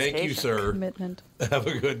 That's Thank you, dedication. sir. Commitment. Have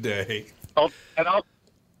a good day. I'll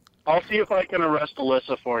see if I can arrest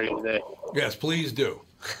Alyssa for you today. Yes, please do.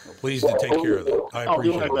 Please do take care of that. I I'll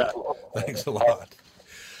do appreciate my that. Thanks a lot.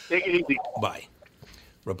 Take it easy. Bye.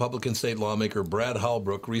 Republican state lawmaker Brad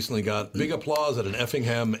Halbrook recently got big applause at an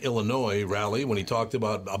Effingham, Illinois rally when he talked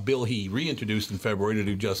about a bill he reintroduced in February to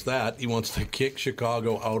do just that. He wants to kick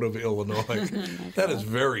Chicago out of Illinois. That is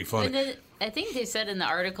very funny. And then, I think they said in the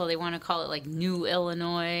article they want to call it like New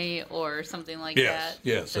Illinois or something like that.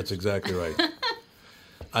 Yes, that's exactly right.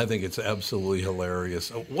 I think it's absolutely hilarious.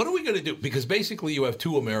 What are we going to do? Because basically you have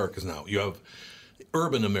 2 Americas now. You have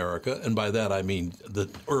urban America, and by that I mean the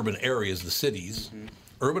urban areas, the cities,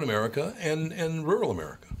 urban America and rural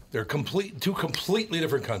America. They're 2 completely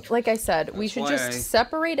different countries. Like I said, we should just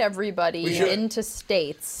separate everybody into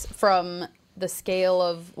states from the scale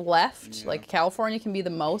of left. Like California can be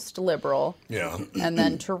the most liberal. Yeah. And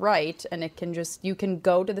then to right, and it can just, you can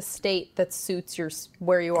go to the state that suits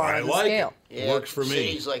where you are on the scale. It works for me.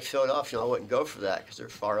 Cities like Philadelphia, I wouldn't go for that because they're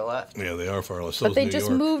far left. Yeah, they are far left. But they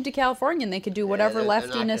just moved to California and they could do whatever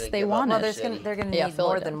leftiness they wanted. Well, they're going to need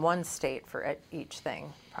more than one state for each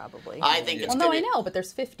thing, probably. I think it's I know, but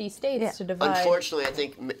there's 50 states to divide. Unfortunately, I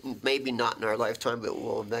think maybe not in our lifetime, but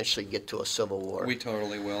we'll eventually get to a civil war. We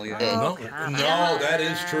totally will, yeah. No, that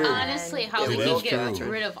is true. Honestly, how we can get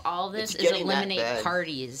rid of all this is eliminate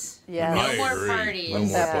parties. Yeah. No more parties. No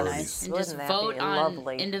more parties. And just Wouldn't that vote be on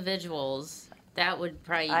lovely? individuals. That would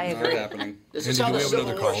probably I agree. Happening. This And is do how we the have Civil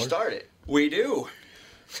another War caller? started. We do.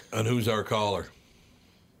 And who's our caller?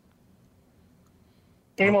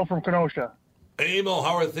 Emil from Kenosha. Emil,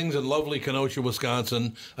 how are things in lovely Kenosha,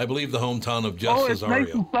 Wisconsin? I believe the hometown of Jeff It's nice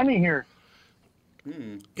Cesario. and sunny here.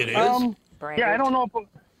 It is? Yeah, I don't know if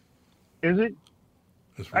is it.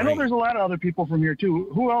 I know there's a lot of other people from here too.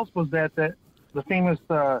 Who else was that the famous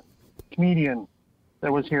comedian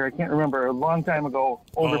that was here? I can't remember. A long time ago,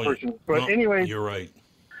 older person. But anyway, you're right.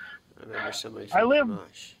 I remember somebody I from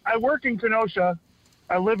I work in Kenosha.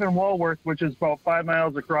 I live in Walworth, which is about 5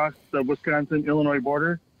 miles across the Wisconsin-Illinois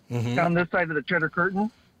border, on this side of the Cheddar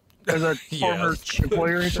Curtain. As a former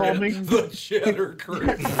employer told me. The Cheddar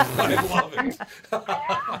Curtain. I love it.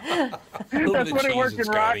 That's when I worked in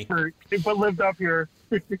Rockford, but lived up here.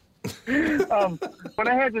 But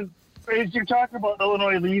I had to, as you're talking about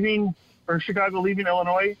Illinois leaving, or Chicago leaving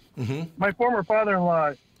Illinois, my former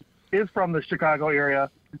father-in-law is from the Chicago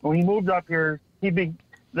area. When he moved up here,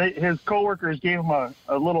 his coworkers gave him a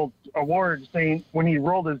little award saying, when he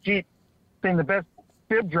rolled his Jeep, saying the best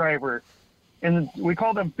fib driver. And we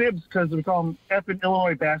call them fibs because we call them effing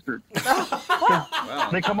Illinois bastards. Wow.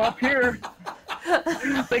 They come up here.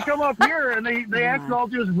 And they act all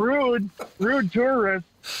just rude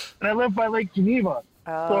tourists. And I live by Lake Geneva.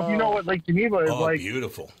 So if you know what Lake Geneva is like.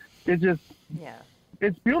 Beautiful. It's just,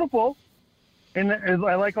 it's beautiful. And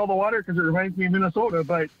I like all the water because it reminds me of Minnesota.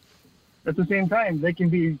 But at the same time, they can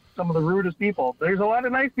be some of the rudest people. There's a lot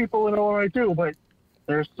of nice people in Illinois too, but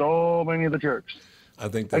there's so many of the jerks. I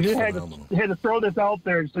think I that's just phenomenal. had to throw this out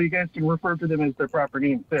there so you guys can refer to them as their proper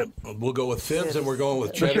name, fibs. We'll go with fibs, and we're going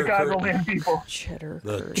with The Cheddar Chicagoland Curtain. people.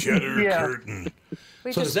 The Cheddar Curtain.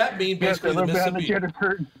 So does that mean basically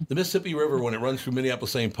the Mississippi River, when it runs through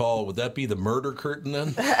Minneapolis, St. Paul, would that be the murder curtain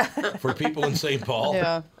then for people in St. Paul?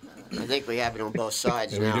 Yeah. I think we have it on both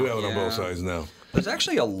sides Yeah, now. we do have it on both sides now. There's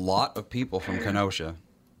actually a lot of people from Kenosha.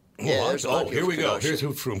 Here we go. Here's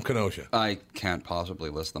who from Kenosha. I can't possibly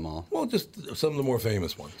list them all. Well, just some of the more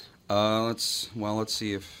famous ones. Let's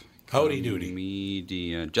see if... Howdy doody.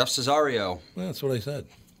 Media. Jeff Cesario. Well, that's what I said.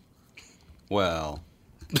 Well...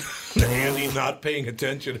 Andy not paying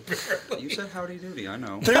attention, apparently. You said howdy doody, I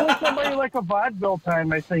know. There was somebody like a vaudeville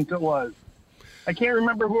time, I think it was. I can't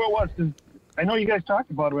remember who it was, because I know you guys talked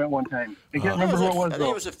about it at one time. I can't remember who it was, I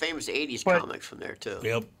think it was a famous 80s comic from there, too.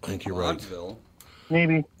 Yep, I think you're right. Vaudeville.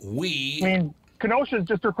 Maybe. I mean, Kenosha's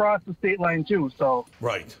just across the state line, too, so...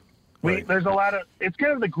 Right. There's a lot of... It's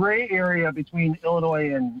kind of the gray area between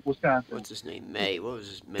Illinois and Wisconsin. What's his name? May. What was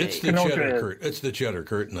his May? It's the cheddar curtain. It's the cheddar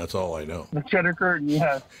curtain. That's all I know. The cheddar curtain,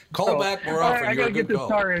 yeah. Call back more often. I got to get this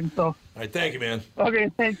car in, so... All right, thank you, man. Okay,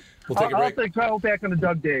 thanks. We'll take a break. I'll call back on the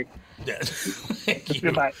Doug Day. Thank you.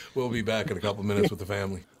 Goodbye. We'll be back in a couple minutes with the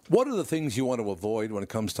family. What are the things you want to avoid when it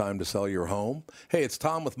comes time to sell your home? Hey, it's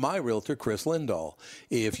Tom with my realtor, Chris Lindahl.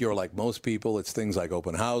 If you're like most people, it's things like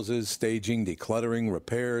open houses, staging, decluttering,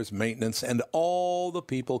 repairs, maintenance, and all the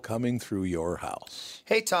people coming through your house.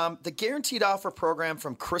 Hey, Tom, the Guaranteed Offer program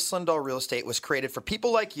from Chris Lindahl Real Estate was created for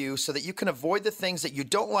people like you so that you can avoid the things that you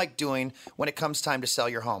don't like doing when it comes time to sell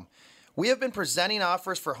your home. We have been presenting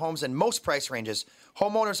offers for homes in most price ranges.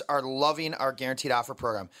 Homeowners are loving our Guaranteed Offer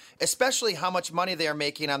program, especially how much money they are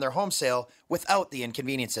making on their home sale without the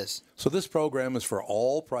inconveniences. So this program is for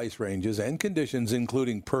all price ranges and conditions,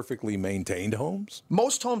 including perfectly maintained homes?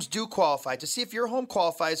 Most homes do qualify. To see if your home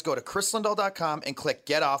qualifies, go to chrislindahl.com and click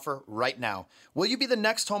Get Offer right now. Will you be the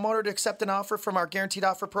next homeowner to accept an offer from our Guaranteed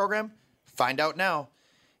Offer program? Find out now.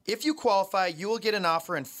 If you qualify, you will get an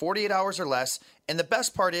offer in 48 hours or less, and the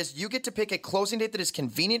best part is you get to pick a closing date that is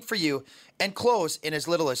convenient for you and close in as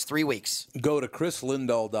little as 3 weeks. Go to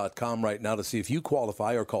chrislindahl.com right now to see if you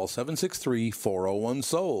qualify or call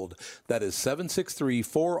 763-401-SOLD. That is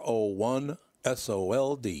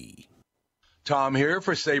 763-401-SOLD. Tom here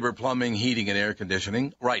for Sabre Plumbing, Heating, and Air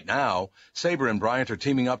Conditioning. Right now, Sabre and Bryant are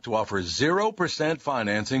teaming up to offer 0%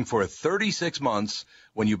 financing for 36 months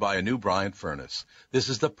when you buy a new Bryant furnace. This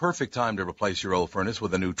is the perfect time to replace your old furnace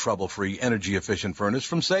with a new trouble-free, energy-efficient furnace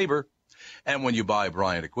from Sabre. And when you buy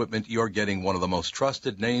Bryant equipment, you're getting one of the most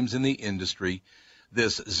trusted names in the industry.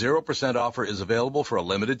 This 0% offer is available for a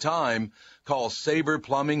limited time. Call Sabre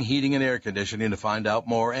Plumbing, Heating, and Air Conditioning to find out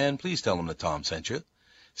more, and please tell them that Tom sent you.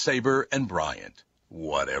 Sabre and Bryant,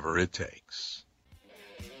 whatever it takes.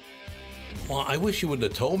 Well, I wish you would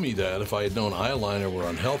have told me that. If I had known eyeliner were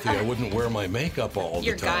unhealthy, I wouldn't wear my makeup all the time.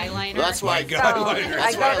 Your guy liner? Well, that's why I go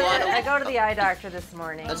to the eye doctor this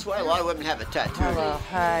morning. That's why a lot of women have a tattoo. Hello.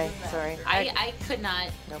 Hi. Sorry. I could not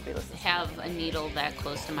have a needle that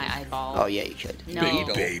close to my eyeball. Oh, yeah, you could. No.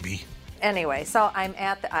 Baby. Anyway, so I'm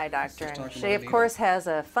at the eye doctor, and she, of course, has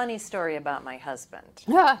a funny story about my husband.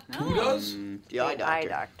 Who does? The eye doctor. Eye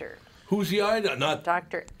doctor. Who's the eye doctor? Not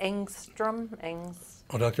Dr. Engstrom.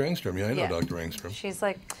 Oh, Dr. Engstrom. Yeah, I know Yeah. Dr. Engstrom. She's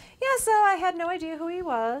like, yeah, so I had no idea who he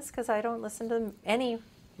was because I don't listen to any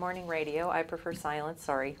morning radio. I prefer silence.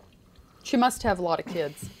 Sorry. She must have a lot of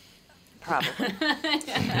kids. Probably.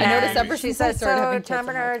 I noticed ever she since I said, started so having kids, Tom I'm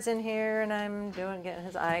like, Bernard's in here, and I'm getting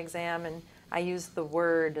his eye exam, and I used the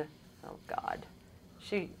word, oh God,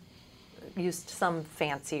 she used some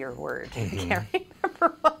fancier word. I can't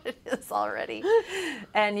remember what it is already.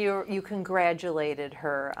 And you congratulated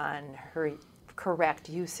her on her correct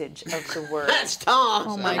usage of the word. That's Tom.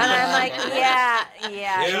 Oh my And God. I'm like, yeah,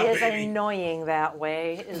 he is baby. annoying that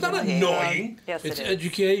way. It's not he? annoying. Yes, It's it is.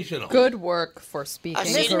 educational. Good work for speaking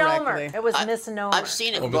Misnomer. correctly. It was misnomer. I've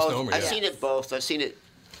seen it both. misnomer, I've yeah. seen it both. I've seen it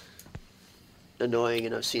annoying,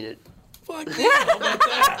 and I've seen it. Fuck yeah, how about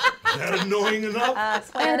that? Is that annoying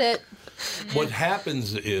enough? Edit. What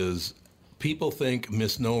happens is people think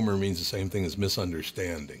misnomer means the same thing as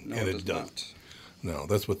misunderstanding, No, and it it does doesn't. not. No,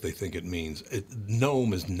 that's what they think it means.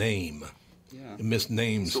 Gnome is name. Yeah. It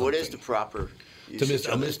misnames So something. what is the proper usage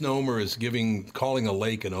A of it? misnomer is calling a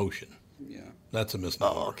lake an ocean. Yeah. That's a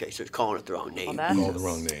misnomer. Oh, okay. So it's calling it the wrong name. Well, that's Called the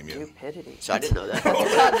wrong name, yeah. stupidity. So I didn't know that.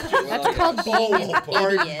 That's called being an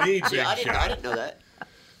Pardon idiot. me, big Yeah, I shot. didn't know that.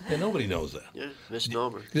 Yeah, nobody knows that. Yeah,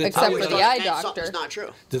 misnomer. Except for the eye doctor. Something's not true.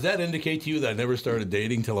 Does that indicate to you that I never started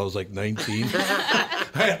dating till I was like 19? I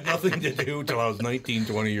had nothing to do till I was 19,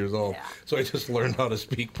 20 years old. So I just learned how to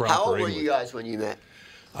speak proper How old were English. you guys when you met?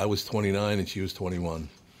 I was 29 and she was 21.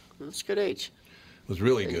 That's a good age. It was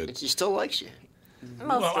really And good. she still likes you.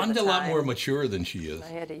 Most Well, of I'm the a lot time. more mature than she is. I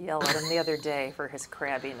had to yell at him the other day for his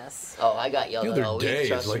crabbiness. Oh, I got yelled The at all other week. day,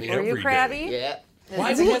 Trust it's like me. Were every you day. crabby? Yeah. Why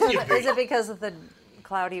Is it would because you of- be? is it because of the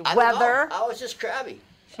cloudy I don't weather? know. I was just crabby.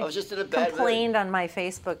 I was just in a bad Complained on my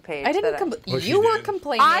Facebook page. I didn't. You were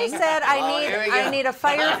complaining. I said I need a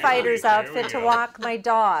firefighter's outfit to walk my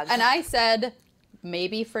dog. And I said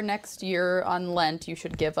maybe for next year on Lent you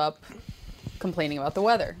should give up complaining about the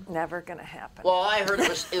weather. Never gonna happen. Well, I heard it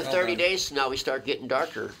was in 30 days from now we start getting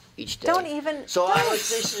darker each day. Don't even. So I was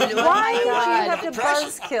thinking, why would you have to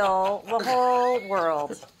buzzkill the whole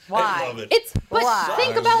world? Why? I love it. It's but Why?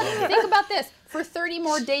 think about this. For 30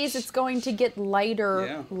 more days, it's going to get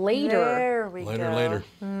lighter later. There we Later, go. later.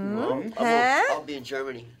 I'll be in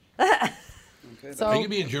Germany. So Are you gonna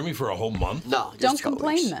be in Germany for a whole month? No, just don't 2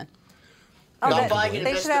 complain weeks. then. Oh, No, that- but I can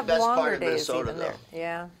they miss should the have best part longer of days Minnesota, even though. there.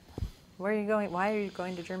 Yeah. Where are you going? Why are you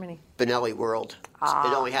going to Germany? Benelli World.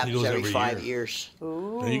 It only happens goes every every 5 year. years.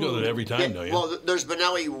 Ooh. You go there every time, don't you? Well, there's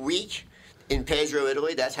Benelli Week in Pesaro,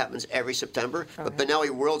 Italy. That happens every September. But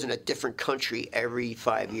Benelli World's in a different country every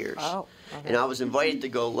 5 years. Oh. Okay. And I was invited to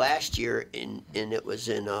go last year, and it was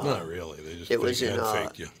in. Not really. They just It was in.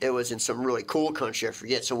 faked you. It was in some really cool country. I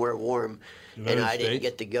forget, somewhere warm, United and I didn't States?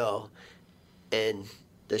 get to go. And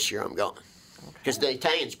this year I'm going because the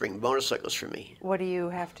Italians bring motorcycles for me. What do you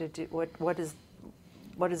have to do? What is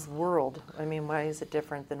world? I mean, why is it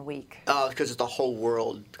different than week? Because the whole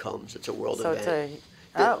world comes. It's a world So event.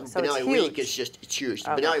 it's so it's Benelli huge. Week is just it's huge.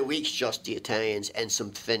 Okay. Benelli Week's just the Italians and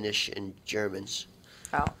some Finnish and Germans.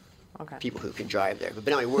 Oh, okay. People who can drive there. But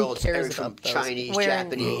Benelli World is cares everything from about those? Chinese, Where in-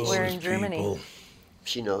 Japanese. where in Germany? People.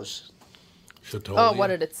 She knows. Oh, what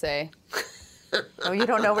did it say? Oh, you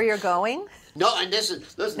don't know where you're going? No, and this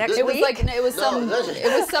is Next this, It was week? like it was No, some listen. it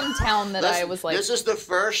was some town that I Listen, was like. this is the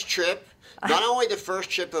first trip. Not only the first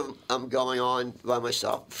trip I'm going on by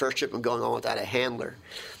myself. First trip I'm going on without a handler,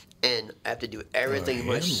 and I have to do everything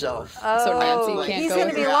myself. So Nancy Oh, can't he's go going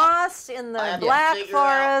to be either. lost in I the have to Black figure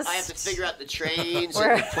out- Forest. I have to figure out the trains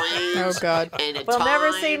Where- and the planes. Oh, God. And the We'll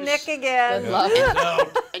never see times. Nick again. Good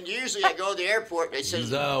luck. And usually I go to the airport and I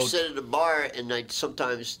He's out. sit at a bar and I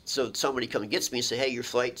sometimes somebody comes and gets me and say, hey, your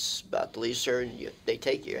flight's about to leave, sir, and they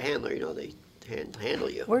take your handler. They handle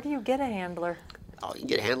you. Where do you get a handler? Oh, you can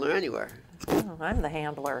get a handler anywhere. Oh, I'm the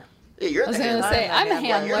handler. Yeah, you're I was the gonna handler. say I'm a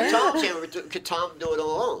handler. Tom's handler. Could Tom do it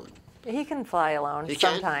alone? He can fly alone He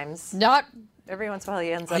can? sometimes. Not. Every once in a while,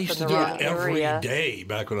 he ends I up used in to the do wrong it every area. day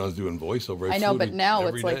back when I was doing voiceover. I know, flew but to now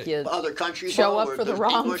every it's like day. you Other countries show though, up where for the there's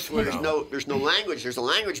wrong English, where thing. there's no language. There's a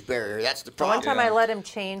language barrier. That's the The problem. one time I let him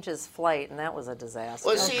change his flight, and that was a disaster.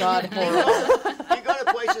 Well, see, God, you go to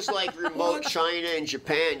places like remote China and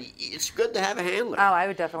Japan. It's good to have a handler. Oh, I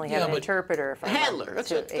would definitely have Yeah, an but- interpreter. If I handler. went That's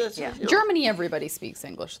to, it. That's yeah, it. You know. Germany. Everybody speaks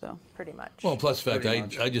English though. pretty much. Well, plus the fact, Pretty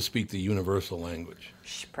much. I just speak the universal language.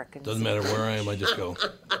 Frickin' Doesn't matter where I am, I just go.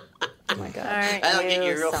 Oh my God. All right, That'll get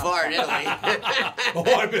you real something. far in Italy. Oh,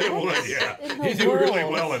 I bet it would, yeah. You do really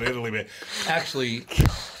well in Italy, man. Actually,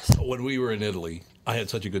 when we were in Italy, I had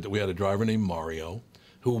such a good... We had a driver named Mario,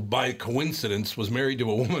 who by coincidence was married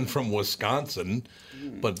to a woman from Wisconsin,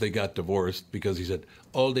 but they got divorced because he said,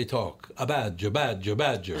 all they talk, a badger, badger,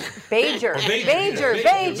 badger. Bajer. Bajer, Bajer. Bajer,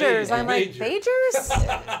 Bajers. I'm like, Bajer. Bajers?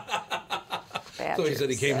 So he said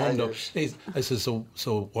he came home to... Badgers. I said,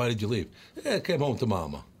 so why did you leave? I came home to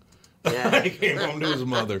Mama. Yeah. He came home to his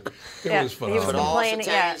mother. It Yeah, was he was phenomenal. all complaining.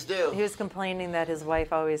 Yeah, Italians do. he was complaining that his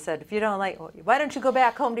wife always said, "If you don't like, why don't you go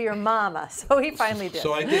back home to your mama?" So he finally did.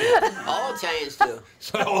 So I did. All Italians do.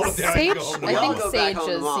 So all the time Sage, go home to I all think Mama. go back Sage home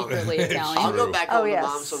to is mom. secretly It's Italian. I'll go True. back Oh, home to yes.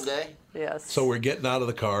 mom someday. Yes. So we're getting out of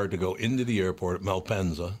the car to go into the airport at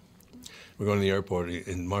Malpensa. We're going to the airport,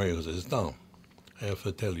 and Mario says, "No, I have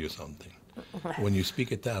to tell you something. When you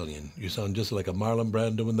speak Italian, you sound just like a Marlon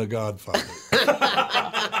Brando in The Godfather."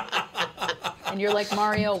 And you're like,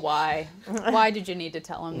 Mario, why? Why did you need to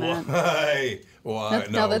tell him that? Why? Why?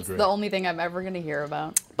 No, it was that's great. the only thing I'm ever going to hear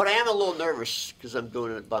about. But I am a little nervous because I'm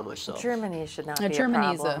doing it by myself. Germany should not Yeah, be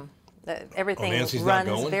Germany's a problem. Everything Nancy's not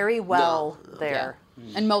runs going? very well there.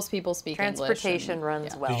 And most people speak Transportation English.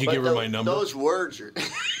 runs well. Did you But give her my number? Those words are.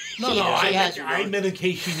 No, I meant in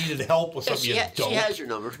case she needed help with something. She has your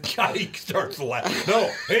number. God, he starts laughing.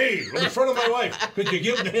 No, hey, in front of my wife, could you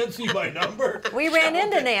give Nancy my number? We ran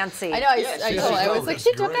into Nancy. I know. I was like, that's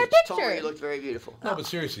she took our great. Told her you picture. looked very beautiful. No, but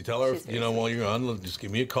seriously, tell her, you know, while you're on, just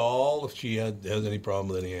give me a call if she has any problem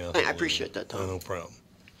with any animal. I appreciate that, Tom. No problem.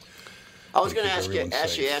 I was going to Keep ask everyone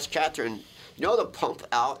safe. Catherine. You know the pump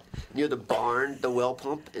out near the barn, the well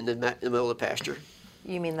pump in the middle of the pasture?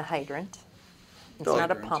 You mean the hydrant? It's No.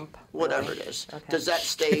 not a pump. Whatever really. it is. Okay. Does that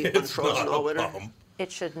stay It's unfrozen not all a winter? pump.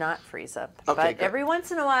 It should not freeze up. Okay, But good. every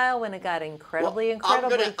once in a while, when it got incredibly I'm cold,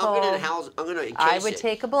 gonna encase I would it.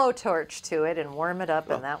 take a blowtorch to it and warm it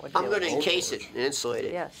up, and that would do I'm going to it. encase it and insulate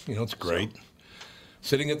it. Yes. You know, it's great.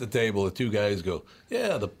 Sitting at the table, the two guys go,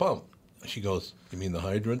 yeah, the pump. She goes, "You mean the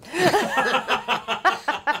hydrant?"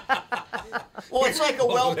 Well, it's like a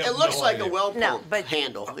well. It looks no like idea. a well No, pump but-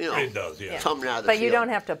 handle. You know, It does, yeah. Coming out of the But you field. don't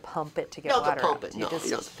have to pump it to get You don't have water to pump out. it. No, you don't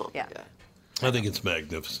have to pump it. Yeah. I think it's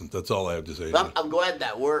magnificent. That's all I have to say. But I'm glad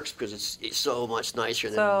that works because it's so much nicer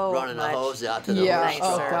than So running a much hose out to the Yeah. hose.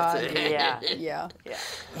 Oh, or God. thing. Yeah. Yeah. Yeah.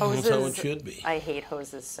 That's how it should be. I hate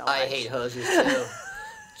hoses so much. I hate hoses too.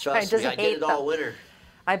 Trust me, just I did hate it all them. winter.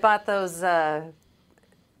 I bought those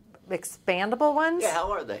expandable ones. Yeah,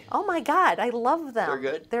 how are they? Oh my God, I love them.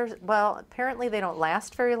 They're good? Well, apparently they don't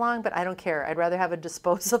last very long, but I don't care. I'd rather have a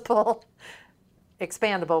disposable,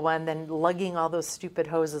 expandable one than lugging all those stupid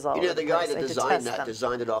hoses all You over know, the the guy place. that I designed detest that them.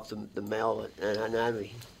 designed it off the mail at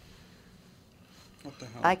Anatomy.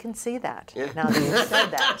 I can see that. Yeah. Now that you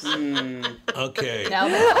said that. Okay. Now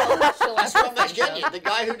that That's what I'm getting you. The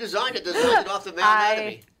guy who designed it off the mail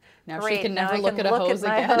Anatomy. Now Great, she can now never I look can at a look hose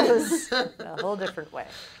my again. hose a whole different way.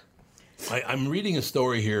 I'm reading a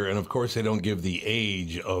story here, and of course they don't give the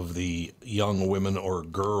age of the young women or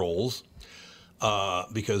girls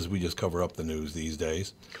because we just cover up the news these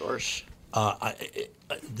days. Of course.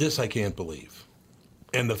 This I can't believe.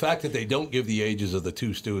 And the fact that they don't give the ages of the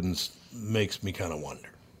two students makes me kind of wonder.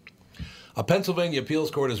 A Pennsylvania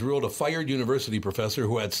appeals court has ruled a fired university professor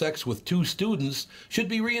who had sex with two students should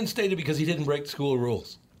be reinstated because he didn't break school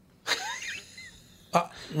rules.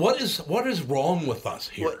 What is wrong with us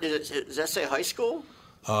here? What, does that say high school?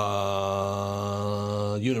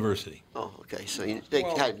 University. Oh, okay. So they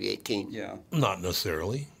had to be 18. Yeah. Not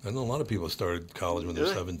necessarily. I know a lot of people started college when they're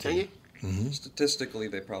Really? 17. Can Statistically,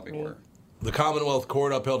 they probably were. The Commonwealth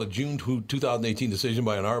Court upheld a June 2018 decision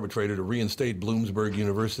by an arbitrator to reinstate Bloomsburg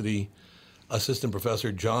University Assistant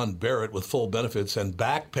Professor John Barrett with full benefits and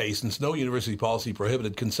back pay since no university policy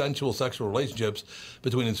prohibited consensual sexual relationships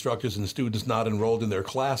between instructors and students not enrolled in their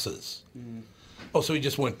classes. Oh, so he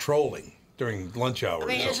just went trolling during lunch hours. I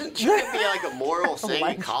mean, shouldn't it be like a moral thing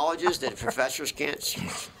in colleges that professors can't?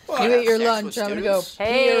 You eat your lunch. I'm gonna go.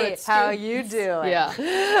 Hey, how you doing? Yeah.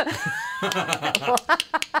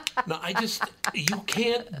 No, you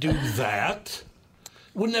can't do that.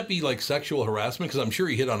 Wouldn't that be like sexual harassment? Because I'm sure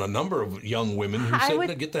he hit on a number of young women who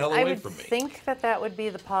said, "Get the hell away from me." I would think that would be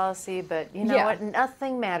the policy, but you know Yeah. what?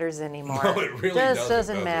 Nothing matters anymore. No, it really Just doesn't,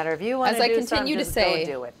 doesn't does it? matter. If you want As to I do continue to something, just say,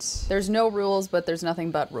 go do it. there's no rules, but there's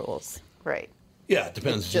nothing but rules. Right. Yeah, it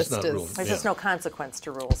depends. It's just just not is- rules. There's Yeah. just no consequence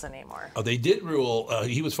to rules anymore. They did rule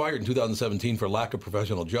he was fired in 2017 for lack of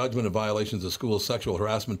professional judgment and violations of the school's sexual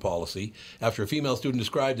harassment policy after a female student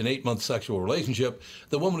described an 8-month sexual relationship.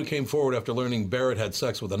 The woman who came forward after learning Barrett had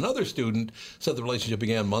sex with another student said the relationship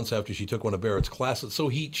began months after she took one of Barrett's classes. So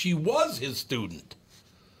she was his student.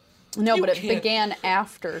 No, You but it can't- began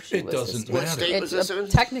after she It was. doesn't the student. matter. What state was this in?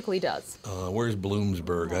 Technically does. Where's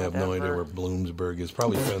Bloomsburg? I have no idea where Bloomsburg is.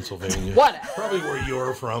 Probably Pennsylvania. Whatever. Probably where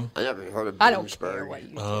you're from. I never heard of I don't care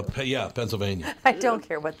Bloomsburg. what you. Yeah, Pennsylvania. I don't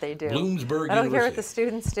care what they do. Bloomsburg I don't care what University. the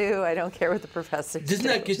students do. I don't care what the professors Doesn't do.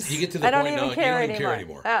 that get you get to the I don't point even now? care You don't even care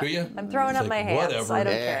anymore. anymore, do you? I'm throwing It's up like, my hands. whatever. I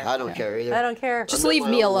don't Yeah, care. I don't care either. I don't care. Just I'm in leave my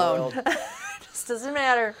me own alone. world. Just doesn't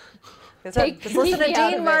matter. Just Take listen me to out of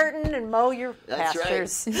Dean it. Martin and mow your That's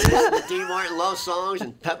pastures. right. Listen to Dean Martin love songs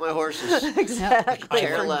and pet my horses. Exactly.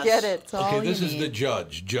 Care less. Forget it. It's all Okay, you this is need. the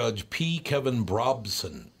judge. Judge P. Kevin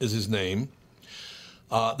Brobson is his name.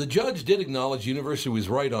 The judge did acknowledge the university was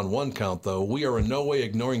right on one count, though. We are in no way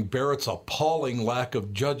ignoring Barrett's appalling lack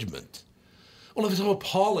of judgment. Well, if it's so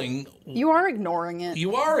appalling, You are ignoring it.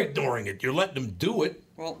 you are ignoring it. You're letting him do it.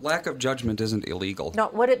 Well, lack of judgment isn't illegal. No,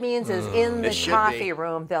 what it means is in the It should coffee be.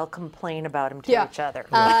 room, they'll complain about him to Yeah. each other.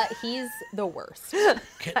 He's the worst.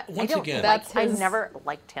 Once again, That's I his- never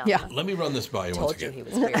liked him. Yeah. let me run this by you once Told you again. he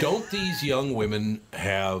was weird. Don't these young women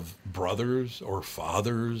have brothers or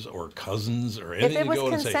fathers or cousins or anything If it to was go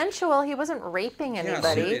and say, consensual, he wasn't raping Yeah,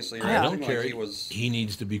 anybody. seriously. I It don't seemed care. like he was. He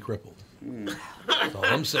needs to be crippled. That's all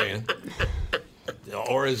I'm saying.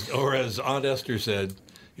 Or as Aunt Esther said,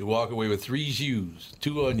 you walk away with 3 shoes,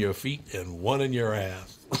 2 on your feet and 1 in your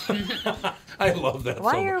ass. I love that.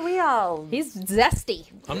 Why so much. are we all? He's zesty.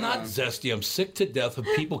 I'm not zesty. I'm sick to death of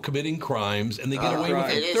people committing crimes and they get away with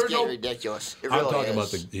right. It it. is There's getting no. ridiculous. It I'm really talking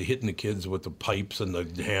is. about the hitting the kids with the pipes and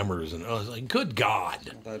the hammers, and I was like, good God,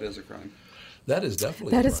 That is a crime. that is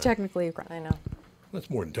definitely That a is crime. technically a crime. I know. That's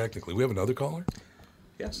more than technically. We have another caller.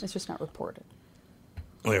 Yes. It's just not reported.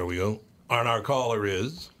 There we go. And our caller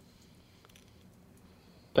is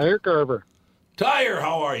Tire Carver. Tyre.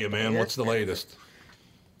 How are you, man? What's the latest?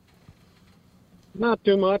 Not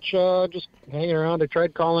too much. Just hanging around. I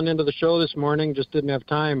tried calling into the show this morning, just didn't have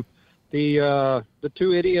time. The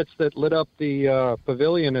 2 idiots that lit up the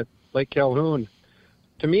pavilion at Lake Calhoun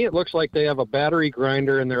to me, it looks like they have a battery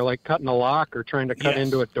grinder and they're like cutting a lock or trying to cut Yes.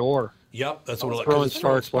 into a door. Yep, that's what it Throwing looks like.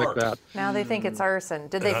 sparks like that. Now they think it's arson.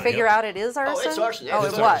 Did they Yeah. figure out it is arson? Oh, it's arson. Yeah, Oh,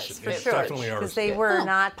 it's it arson. was, for It's sure. definitely Because arson. they were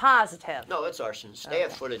not positive. No, it's arson. They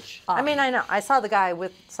have footage. I mean, I know. I saw the guy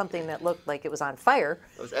with something that looked like it was on fire.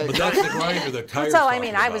 But that's the grinder that Tyre's So, I talking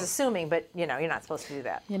mean, I was about. assuming, but, you're not supposed to do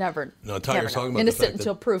that. You never. No, Tyre's talking about the Innocent fact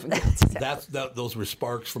until that proven guilty. those were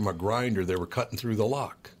sparks from a grinder. They were cutting through the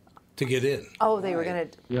lock to get in. Oh, they were going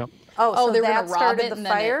to. Yep. Oh, so they were that gonna rob started it the and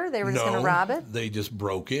then fire? They were just going to rob it? They just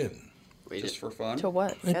broke in. Just for fun? To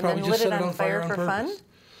what? They And probably then just lit set it on fire on for fun? purpose.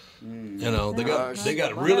 You know, they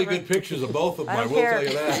got really good pictures of both of them. I I don't will care. tell you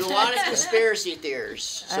There's a that. lot of conspiracy theories.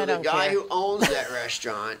 So I the don't guy care. who owns that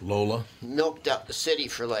restaurant Lola. milked up the city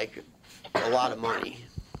for like a lot of money.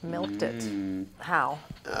 Milked it. How?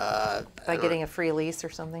 By getting a free lease or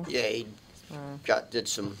something? Yeah, he did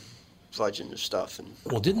some fudging and stuff. And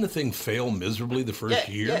Well, didn't the thing fail miserably the first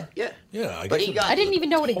year? Yeah. Yeah, I But guess he it got- I didn't even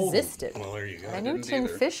know it totaled. existed. Well, there you go. I knew Tin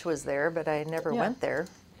Fish was there, but I never Yeah. went there.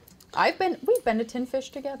 We've been to Tin Fish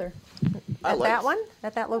together. I At liked- that one?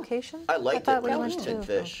 At that location? I liked thought it we when it went was to- Tin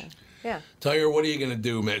Fish. okay. Yeah. Tyre, what are you going to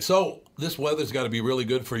do, man? So this weather's got to be really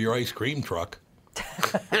good for your ice cream truck.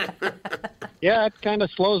 Yeah, it kind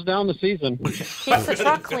of slows down the season. Keeps the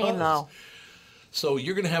truck clean, though. So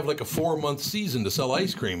you're going to have like a 4-month season to sell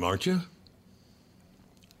ice cream, aren't you?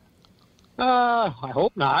 I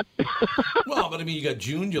hope not. Well, but I mean, you got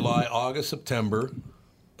June, July, August, September,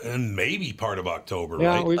 and maybe part of October,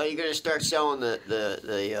 Yeah, right? Are you going to start selling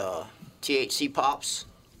the THC pops?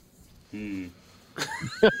 No.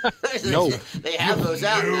 They have those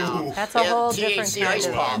out now. That's They a have whole THC different ice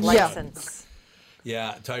kind pops. of license.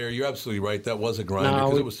 Yeah, Tyre, you're absolutely right. That was a grinder No,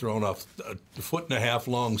 because we- it was throwing off a 1.5 foot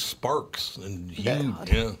long sparks and huge.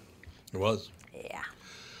 Yeah, it was. Yeah.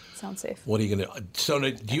 Sounds safe. What are you going to? So,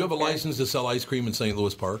 do you have a license to sell ice cream in St.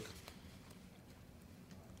 Louis Park?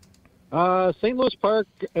 St. Louis Park,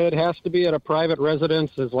 it has to be at a private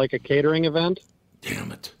residence as like a catering event.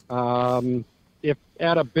 Damn it. If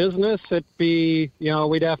at a business, it'd be,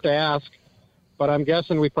 we'd have to ask. But I'm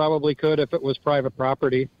guessing we probably could if it was private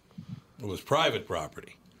property. It was private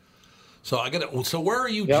property. So I got to. So where are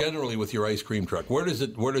you Yep. generally with your ice cream truck? Where does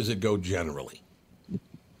it go generally?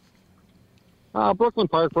 Brooklyn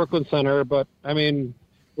Park, Brooklyn Center. But, I mean,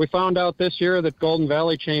 we found out this year that Golden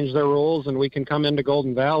Valley changed their rules and we can come into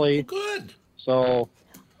Golden Valley. Good. So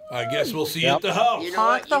I guess we'll see you Yep. at the house. You know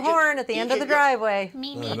Honk what? the You can- horn at the you end of the can go- driveway.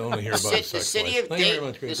 I don't want to hear The, about ci- the sex city life. of Thank you very Dayton,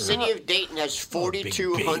 much, the Greg. city of Dayton has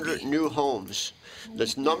 4,200 new homes.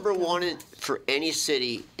 That's number one for any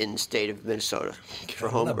city in the state of Minnesota for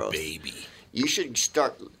home The growth. baby. You should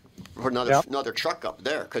start for another truck up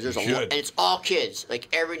there because there's a You lot, should. and it's all kids. Like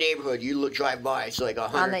every neighborhood you drive by, it's like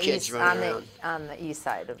 100 On the kids east, running around. on the east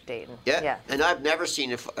side of Dayton. Yeah. And I've never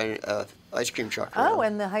seen a ice cream truck. Oh, around.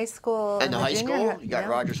 and the high school. And the high junior school, hi- you got yeah.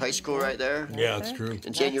 Rogers High School right there. Yeah, it's true.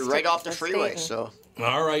 And then you're right off the freeway. Dayton. So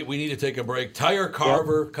All right, we need to take a break. Tyre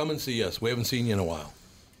Carver, come and see us. We haven't seen you in a while.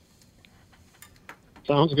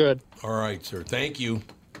 sounds good. All right, sir. Thank you.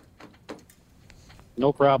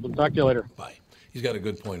 No problem. Talk to you later. Bye. He's got a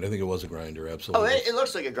good point. I think it was a grinder, Oh, absolutely. it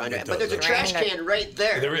looks like a grinder, It but there's a does. trash can right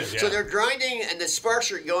there. There is, So yeah. they're grinding, and the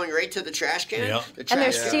sparks are going right to the trash can. Yeah. The And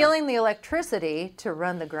they're trash can. stealing the electricity to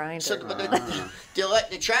run the grinder. So, but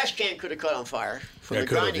the trash can could have caught on fire from Yeah, the it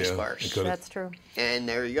could've, grinding yeah. sparks. It could've. That's true. And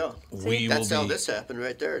there you go. We That's will how be- this happened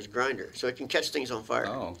right there. Is grinder, so it can catch things on fire.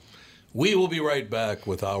 Oh. We will be right back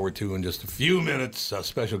with Hour 2 in just a few minutes. A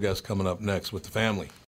special guest coming up next with the family.